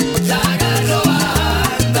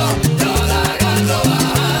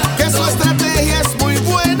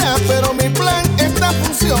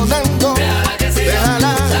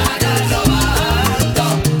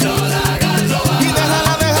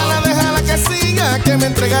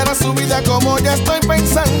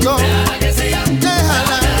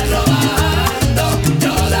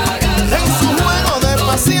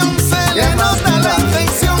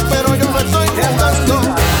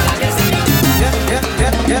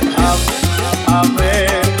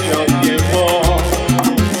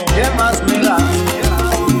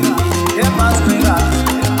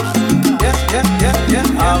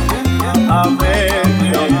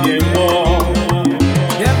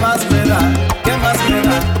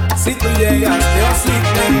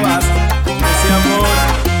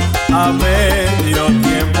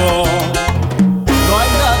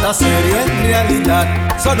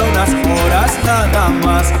 solo unas horas nada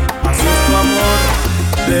más. Así es tu amor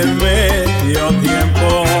de medio tiempo.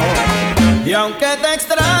 Y aunque te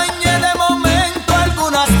extrañe de momento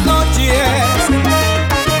algunas noches,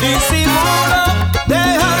 disimulo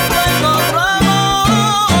dejando en otro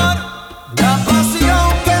amor la pasión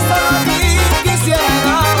que solo a ti quisiera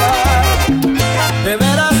dar. De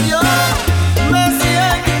veras yo me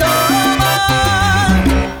siento mal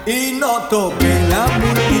y noto que en la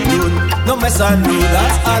multitud no me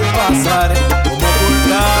saludas al pasar, como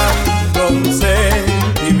ocultando un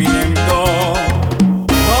sentimiento.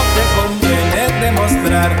 No te conviene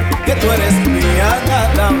demostrar que tú eres mía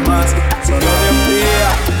nada más, solo de un día,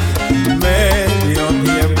 medio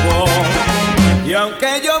tiempo. Y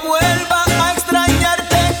aunque yo vuelva a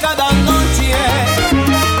extrañarte cada noche,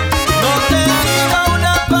 no te digo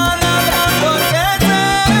una palabra porque sé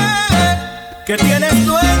que tienes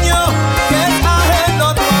dueño, que es ajeno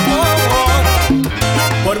tu amor.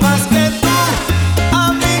 Por más que tú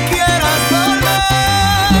a mí quieras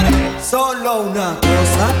volver, solo una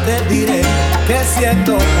cosa te diré, que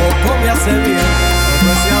siento poco me hace bien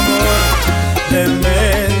todo ese amor de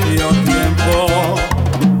medio tiempo.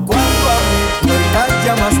 Cuando a mi puerta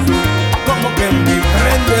llamas tú, como que en mí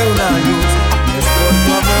prende una luz, es por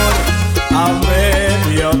tu amor a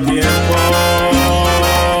medio tiempo.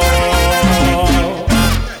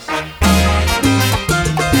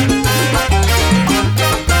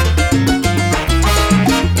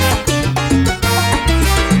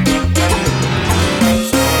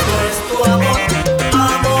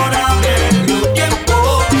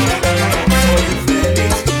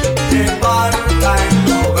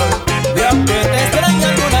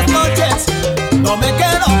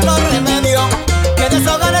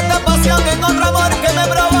 En otro amor que me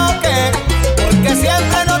provoque, porque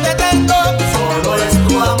siempre no te tengo. Solo es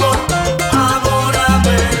tu amor, amor a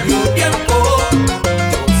medio tiempo.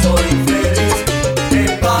 Yo soy feliz de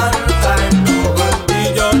parta en tu hogar. Y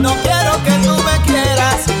yo no quiero que tú me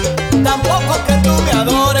quieras, tampoco que tú me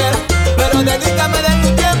adores, pero dedícame de tu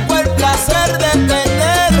tiempo el placer de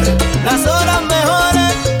tener las horas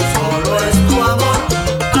mejores. Solo es tu amor,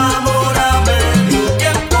 amor a medio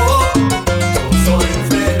tiempo. Yo soy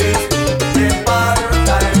feliz.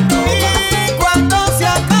 Y cuando se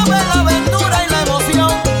acabe la aventura y la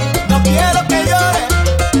emoción, no quiero que llores,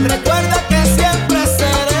 recuerda que siempre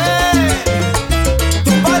seré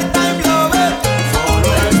tu part-time lover. Solo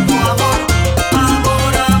es tu amor,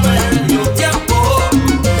 amor a medio tiempo.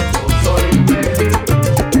 Yo soy feliz,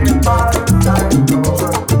 part-time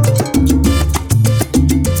lover.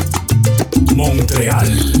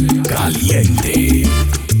 Montreal caliente.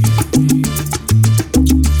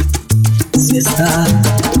 Si está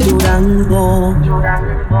llorando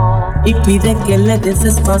y pide que le des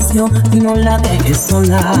espacio, no la dejes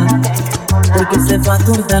sola, porque se va a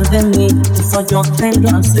acordar de mí, eso yo te lo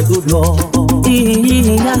aseguro.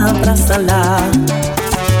 Y abrázala,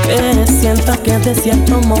 que sienta que de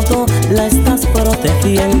cierto modo la estás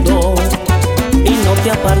protegiendo, y no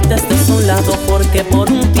te apartes de su lado, porque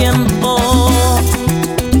por un tiempo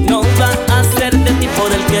no va a ser de ti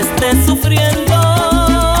por el que estés sufriendo.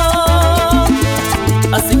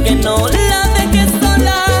 Así que no la dejes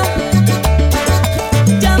sola,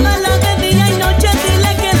 llámala de día y noche,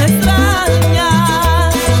 dile que la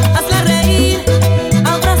extrañas, hazla reír,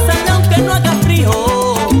 abrázala aunque no haga frío,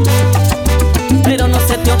 pero no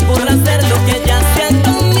se te ocurra hacer lo que ella hacía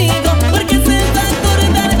conmigo, porque se va a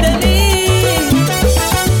acordar de mí.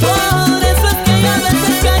 Por eso es que ella a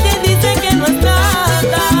veces calla y dice que no es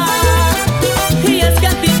nada, y es que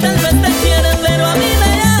a ti tal vez te quieren, pero a mí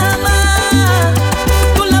me ama.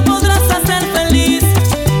 Tú la podrás hacer feliz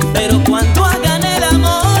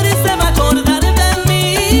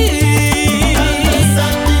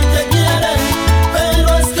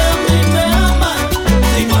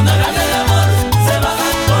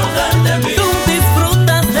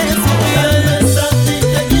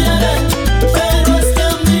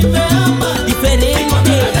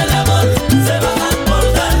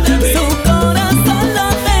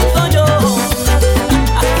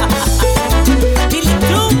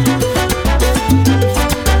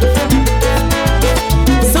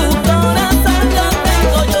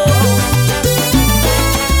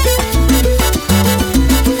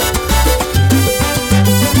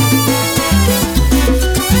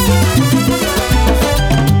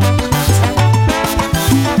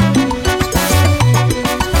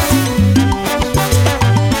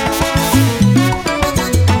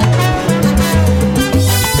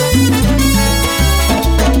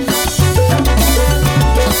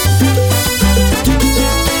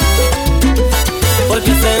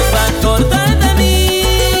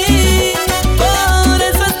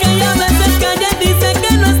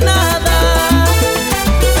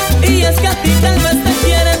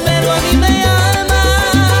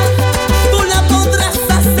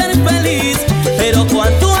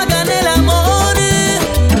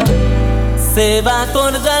se va a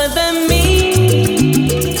acordar de mí.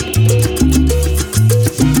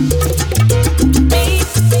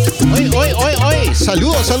 Hoy,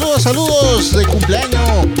 saludos de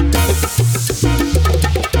cumpleaños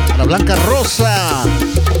para Blanca Rosa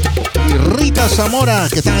y Rita Zamora,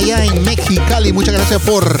 que están allá en Mexicali. Muchas gracias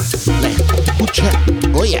por la escucha.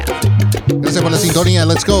 Goya. Gracias por la sintonía.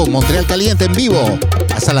 Let's go. Montreal Caliente en vivo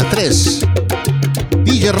hasta las 3.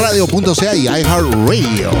 DJRadio.ca y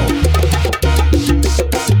iHeartRadio.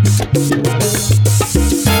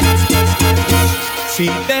 Si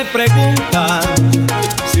te preguntan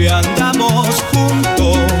si andamos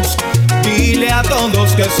juntos, dile a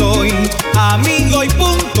todos que soy amigo y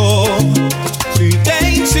punto. Si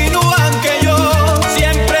te insinúan que yo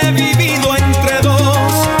siempre he vivido entre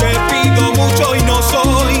dos, te pido mucho y no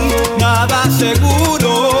soy nada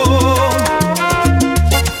seguro.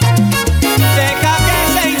 Deja que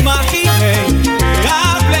se imaginen, que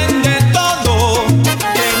hablen de todo,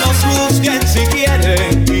 que nos juzguen si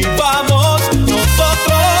quieren y vamos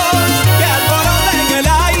nosotros, que alboroten el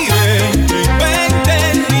aire, que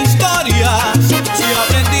inventen historias. Si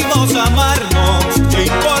aprendimos a amarnos, ¿qué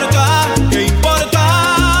importa? ¿Qué importa?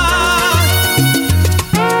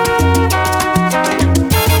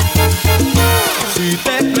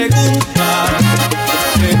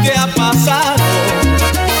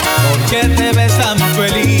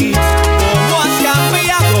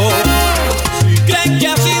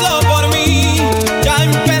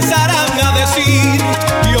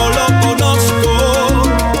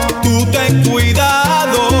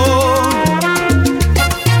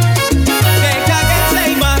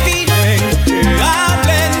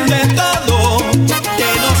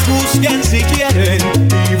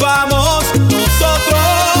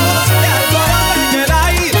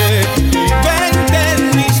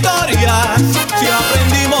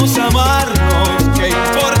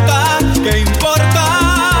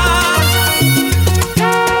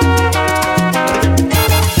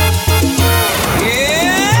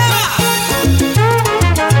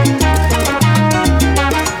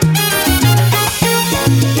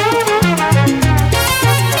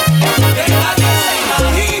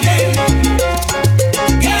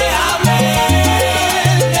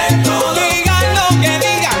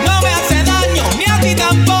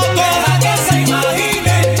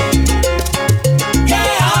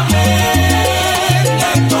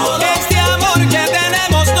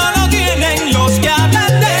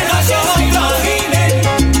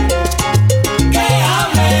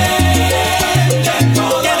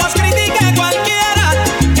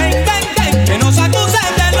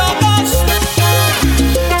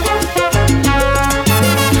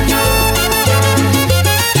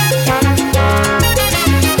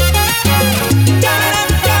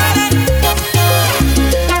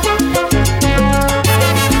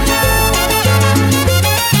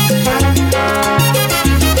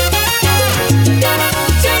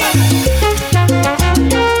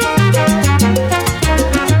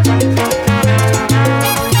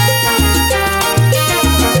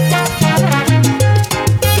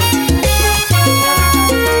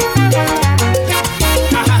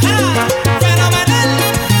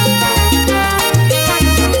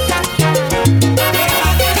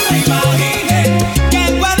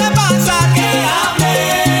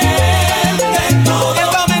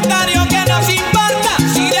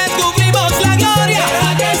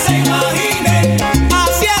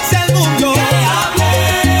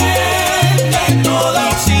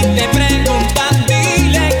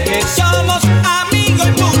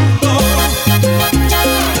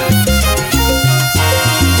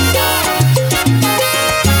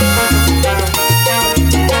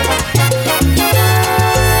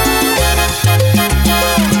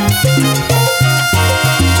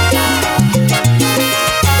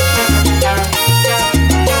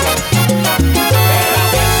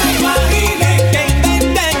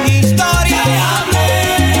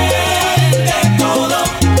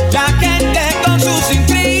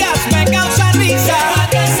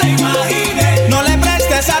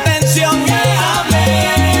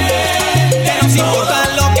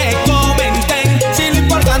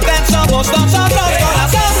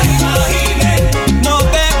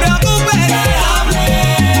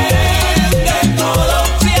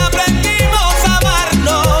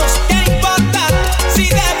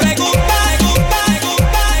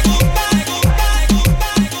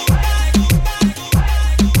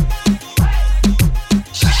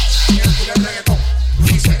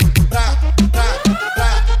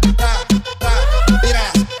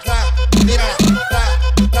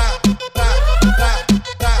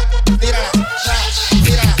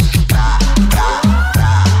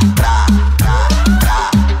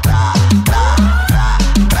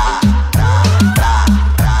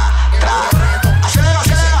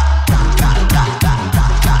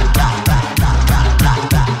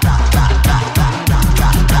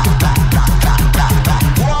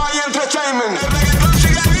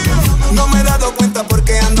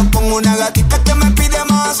 con una gatita que me pide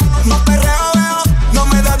más. No perreo, veo, no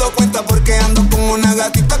me he dado cuenta porque ando con una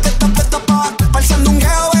gatita que está puesta pa' el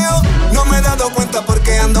sandungueo, veo. No me he dado cuenta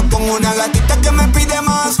porque ando con una gatita que me pide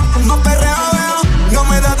más. No perreo, veo, no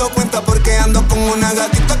me he dado cuenta porque ando con una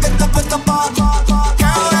gatita que está puesta pa' que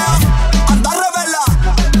veo. Anda a revela,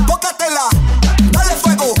 bócatela, dale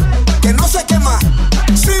fuego, que no se quema.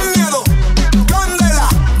 Sin miedo, cándela,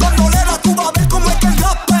 bandolera, tú vas a ver cómo es que el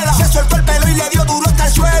rap pela. Se sueltó el pelo y le dio duro hasta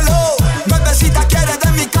el suelo. Bebecita quiere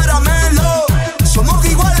de mi caramelo. Somos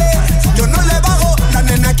iguales, yo no le bajo. La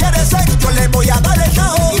nena quiere sexo, yo le voy a dar el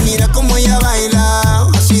cajo. Y mira cómo ella baila,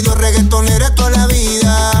 ha sido reggaetonera toda la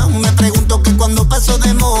vida. Me pregunto que cuando pasó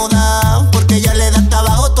de moda, porque ella le da hasta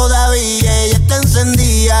abajo todavía, ella está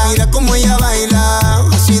encendida. Mira cómo ella baila,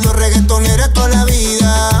 ha sido reggaetonera toda la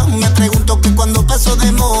vida. Me pregunto que cuando pasó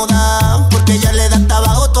de moda, porque ella le da hasta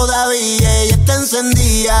abajo todavía, ella está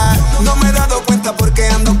encendida. No me he dado cuenta porque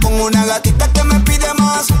ando con una gatita que me pide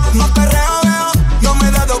más. No perreo, veo, no me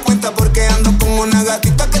he dado cuenta porque ando con una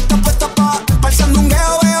gatita que está puesta pa' el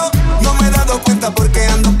sandungueo, veo. No me he dado cuenta porque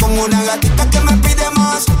ando con una gatita que me pide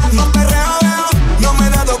más. No perreo, veo, no me he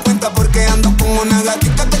dado cuenta porque ando con una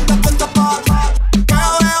gatita que está puesta pa' que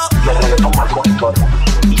veo. Y el reggaetón marcó historia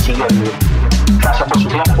y sigue vivo. Gracias por su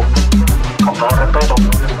tiempo. Con todo respeto,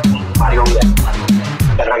 Mario Villa.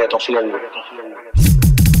 El reggaetón sigue vivo.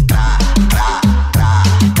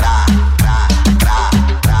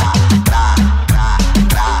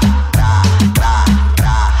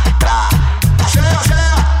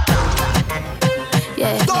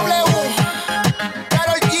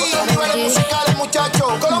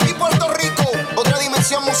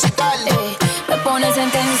 Musical. Me pones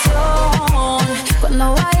en tensión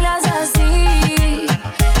cuando bailas así.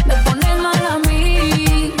 Me pones mal a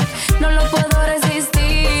mí, no lo puedo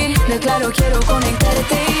resistir. Declaro quiero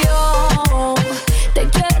conectarte y yo te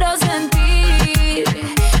quiero sentir.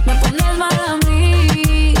 Me pones mal a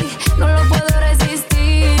mí, no lo puedo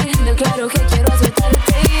resistir. Declaro que quiero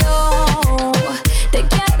aceptarte y yo te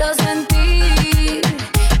quiero sentir.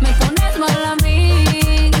 Me pones mal a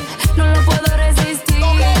mí, no lo puedo resistir.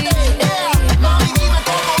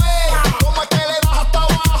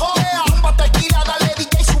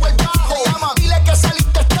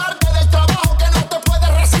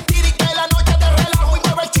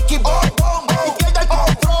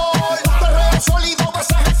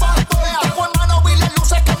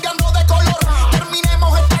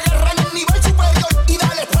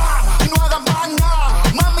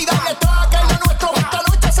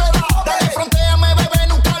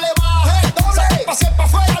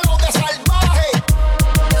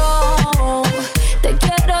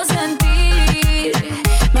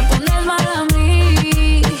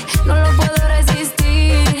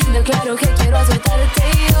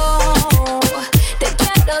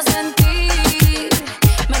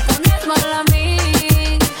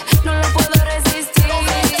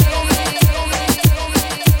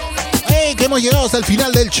 Hemos llegado hasta el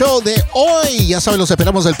final del show de hoy. Ya saben, los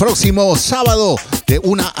esperamos el próximo sábado de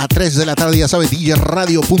 1 à 3 de la tarde. Ya saben,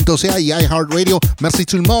 DJRadio.ca et iHeartRadio. Merci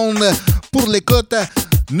tout le monde pour l'écoute.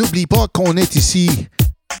 N'oublie pas qu'on est ici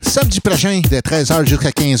samedi prochain de 13h jusqu'à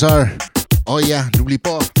 15h. Oh yeah, n'oublie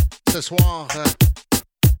pas, ce soir,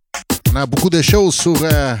 on a beaucoup de choses sur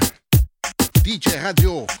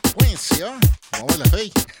DJRadio.ca. On va voir la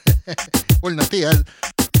feuille. On va le noter, elle.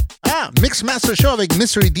 Mix Master Show avec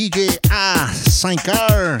Mystery DJ à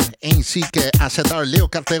 5h, ainsi qu'à 7h, Léo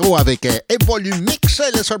Cartero avec Evolu Mix,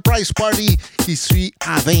 le Surprise Party qui suit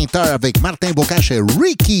à 20h avec Martin Bocage et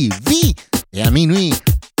Ricky V. Et à minuit,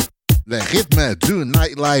 le rythme du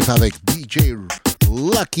Nightlife avec DJ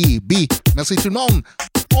Lucky B. Merci tout le monde.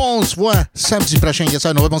 On se voit samedi prochain. Ya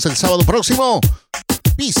saben, nos vemos el sábado próximo.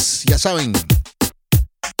 Peace, ya saben.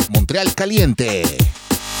 Montreal Caliente.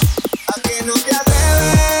 ¿A que no te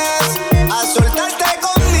atreves a soltarte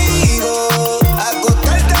conmigo, a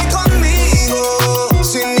acostarte conmigo,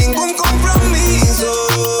 sin ningún compromiso?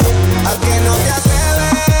 ¿A que no te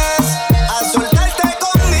atreves a soltarte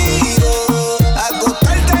conmigo, a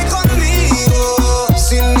acostarte conmigo,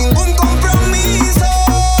 sin ningún compromiso?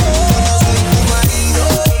 No soy tu marido,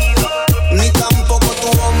 ni tampoco tu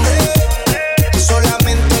hombre,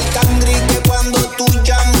 solamente el cangri que cuando tú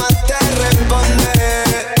llamas te responde.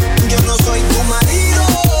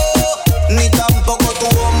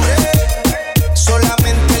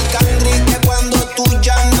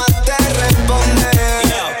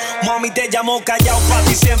 Te llamo callao, pa'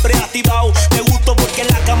 ti siempre activado. Te gusto porque en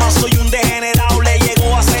la cama soy un degenerado. Le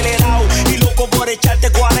llego acelerado y loco por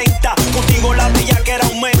echarte 40. Contigo la bellaquera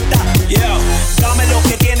aumenta. Yeah, dame lo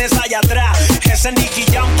que tienes allá atrás. Ese Nicky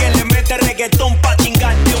Jam que le mete reggaetón pa'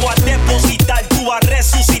 chingarte o a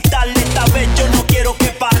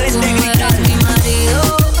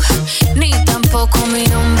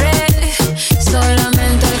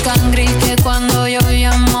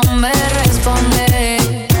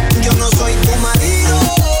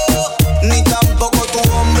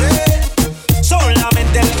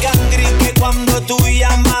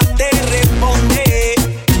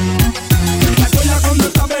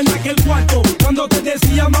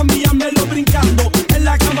mami, házmelo brincando. En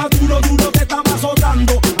la cama duro, duro te estaba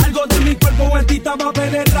azotando. Algo de mi cuerpo en ti estaba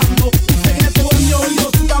penetrando. Un secreto en mi oído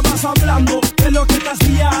tú estabas hablando. De lo que te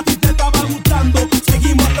hacía a ti te estaba gustando.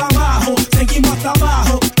 Seguimos hasta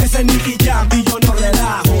abajo, ese es Nicky Jam y yo no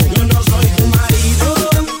relajo. Yo no soy tu marido,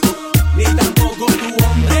 ni tampoco tu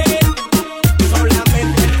hombre.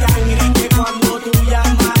 Solamente el cangri que cuando tú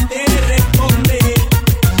llamas te responde.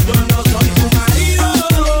 Yo no soy tu marido,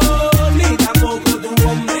 ni tampoco tu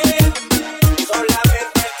hombre.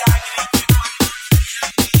 Solamente el cangri que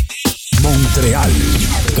Montreal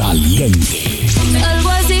Caliente. Algo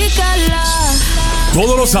así, cala.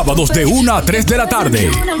 Todos los sábados de 1 a 3 de la tarde.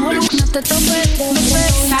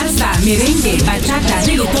 Salsa, merengue, bachata,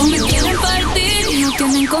 reggaetón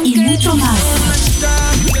y mucho más.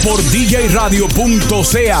 Por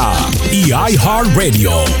DJRadio.ca y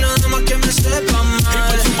iHeartRadio.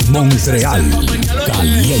 Montreal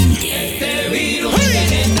Caliente.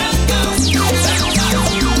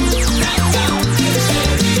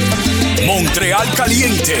 Montreal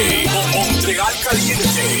Caliente. Montreal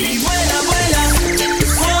Caliente.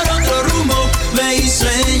 Por otro rumbo, ve y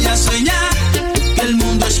sueña, sueña, que el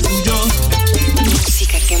mundo es tuyo.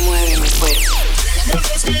 Música que mueve mi cuerpo.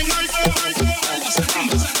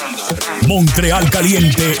 Montreal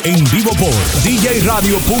Caliente en vivo por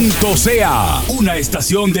DJRadio.ca, una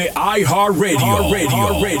estación de iHeartRadio.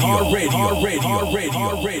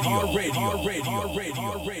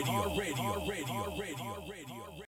 Radio.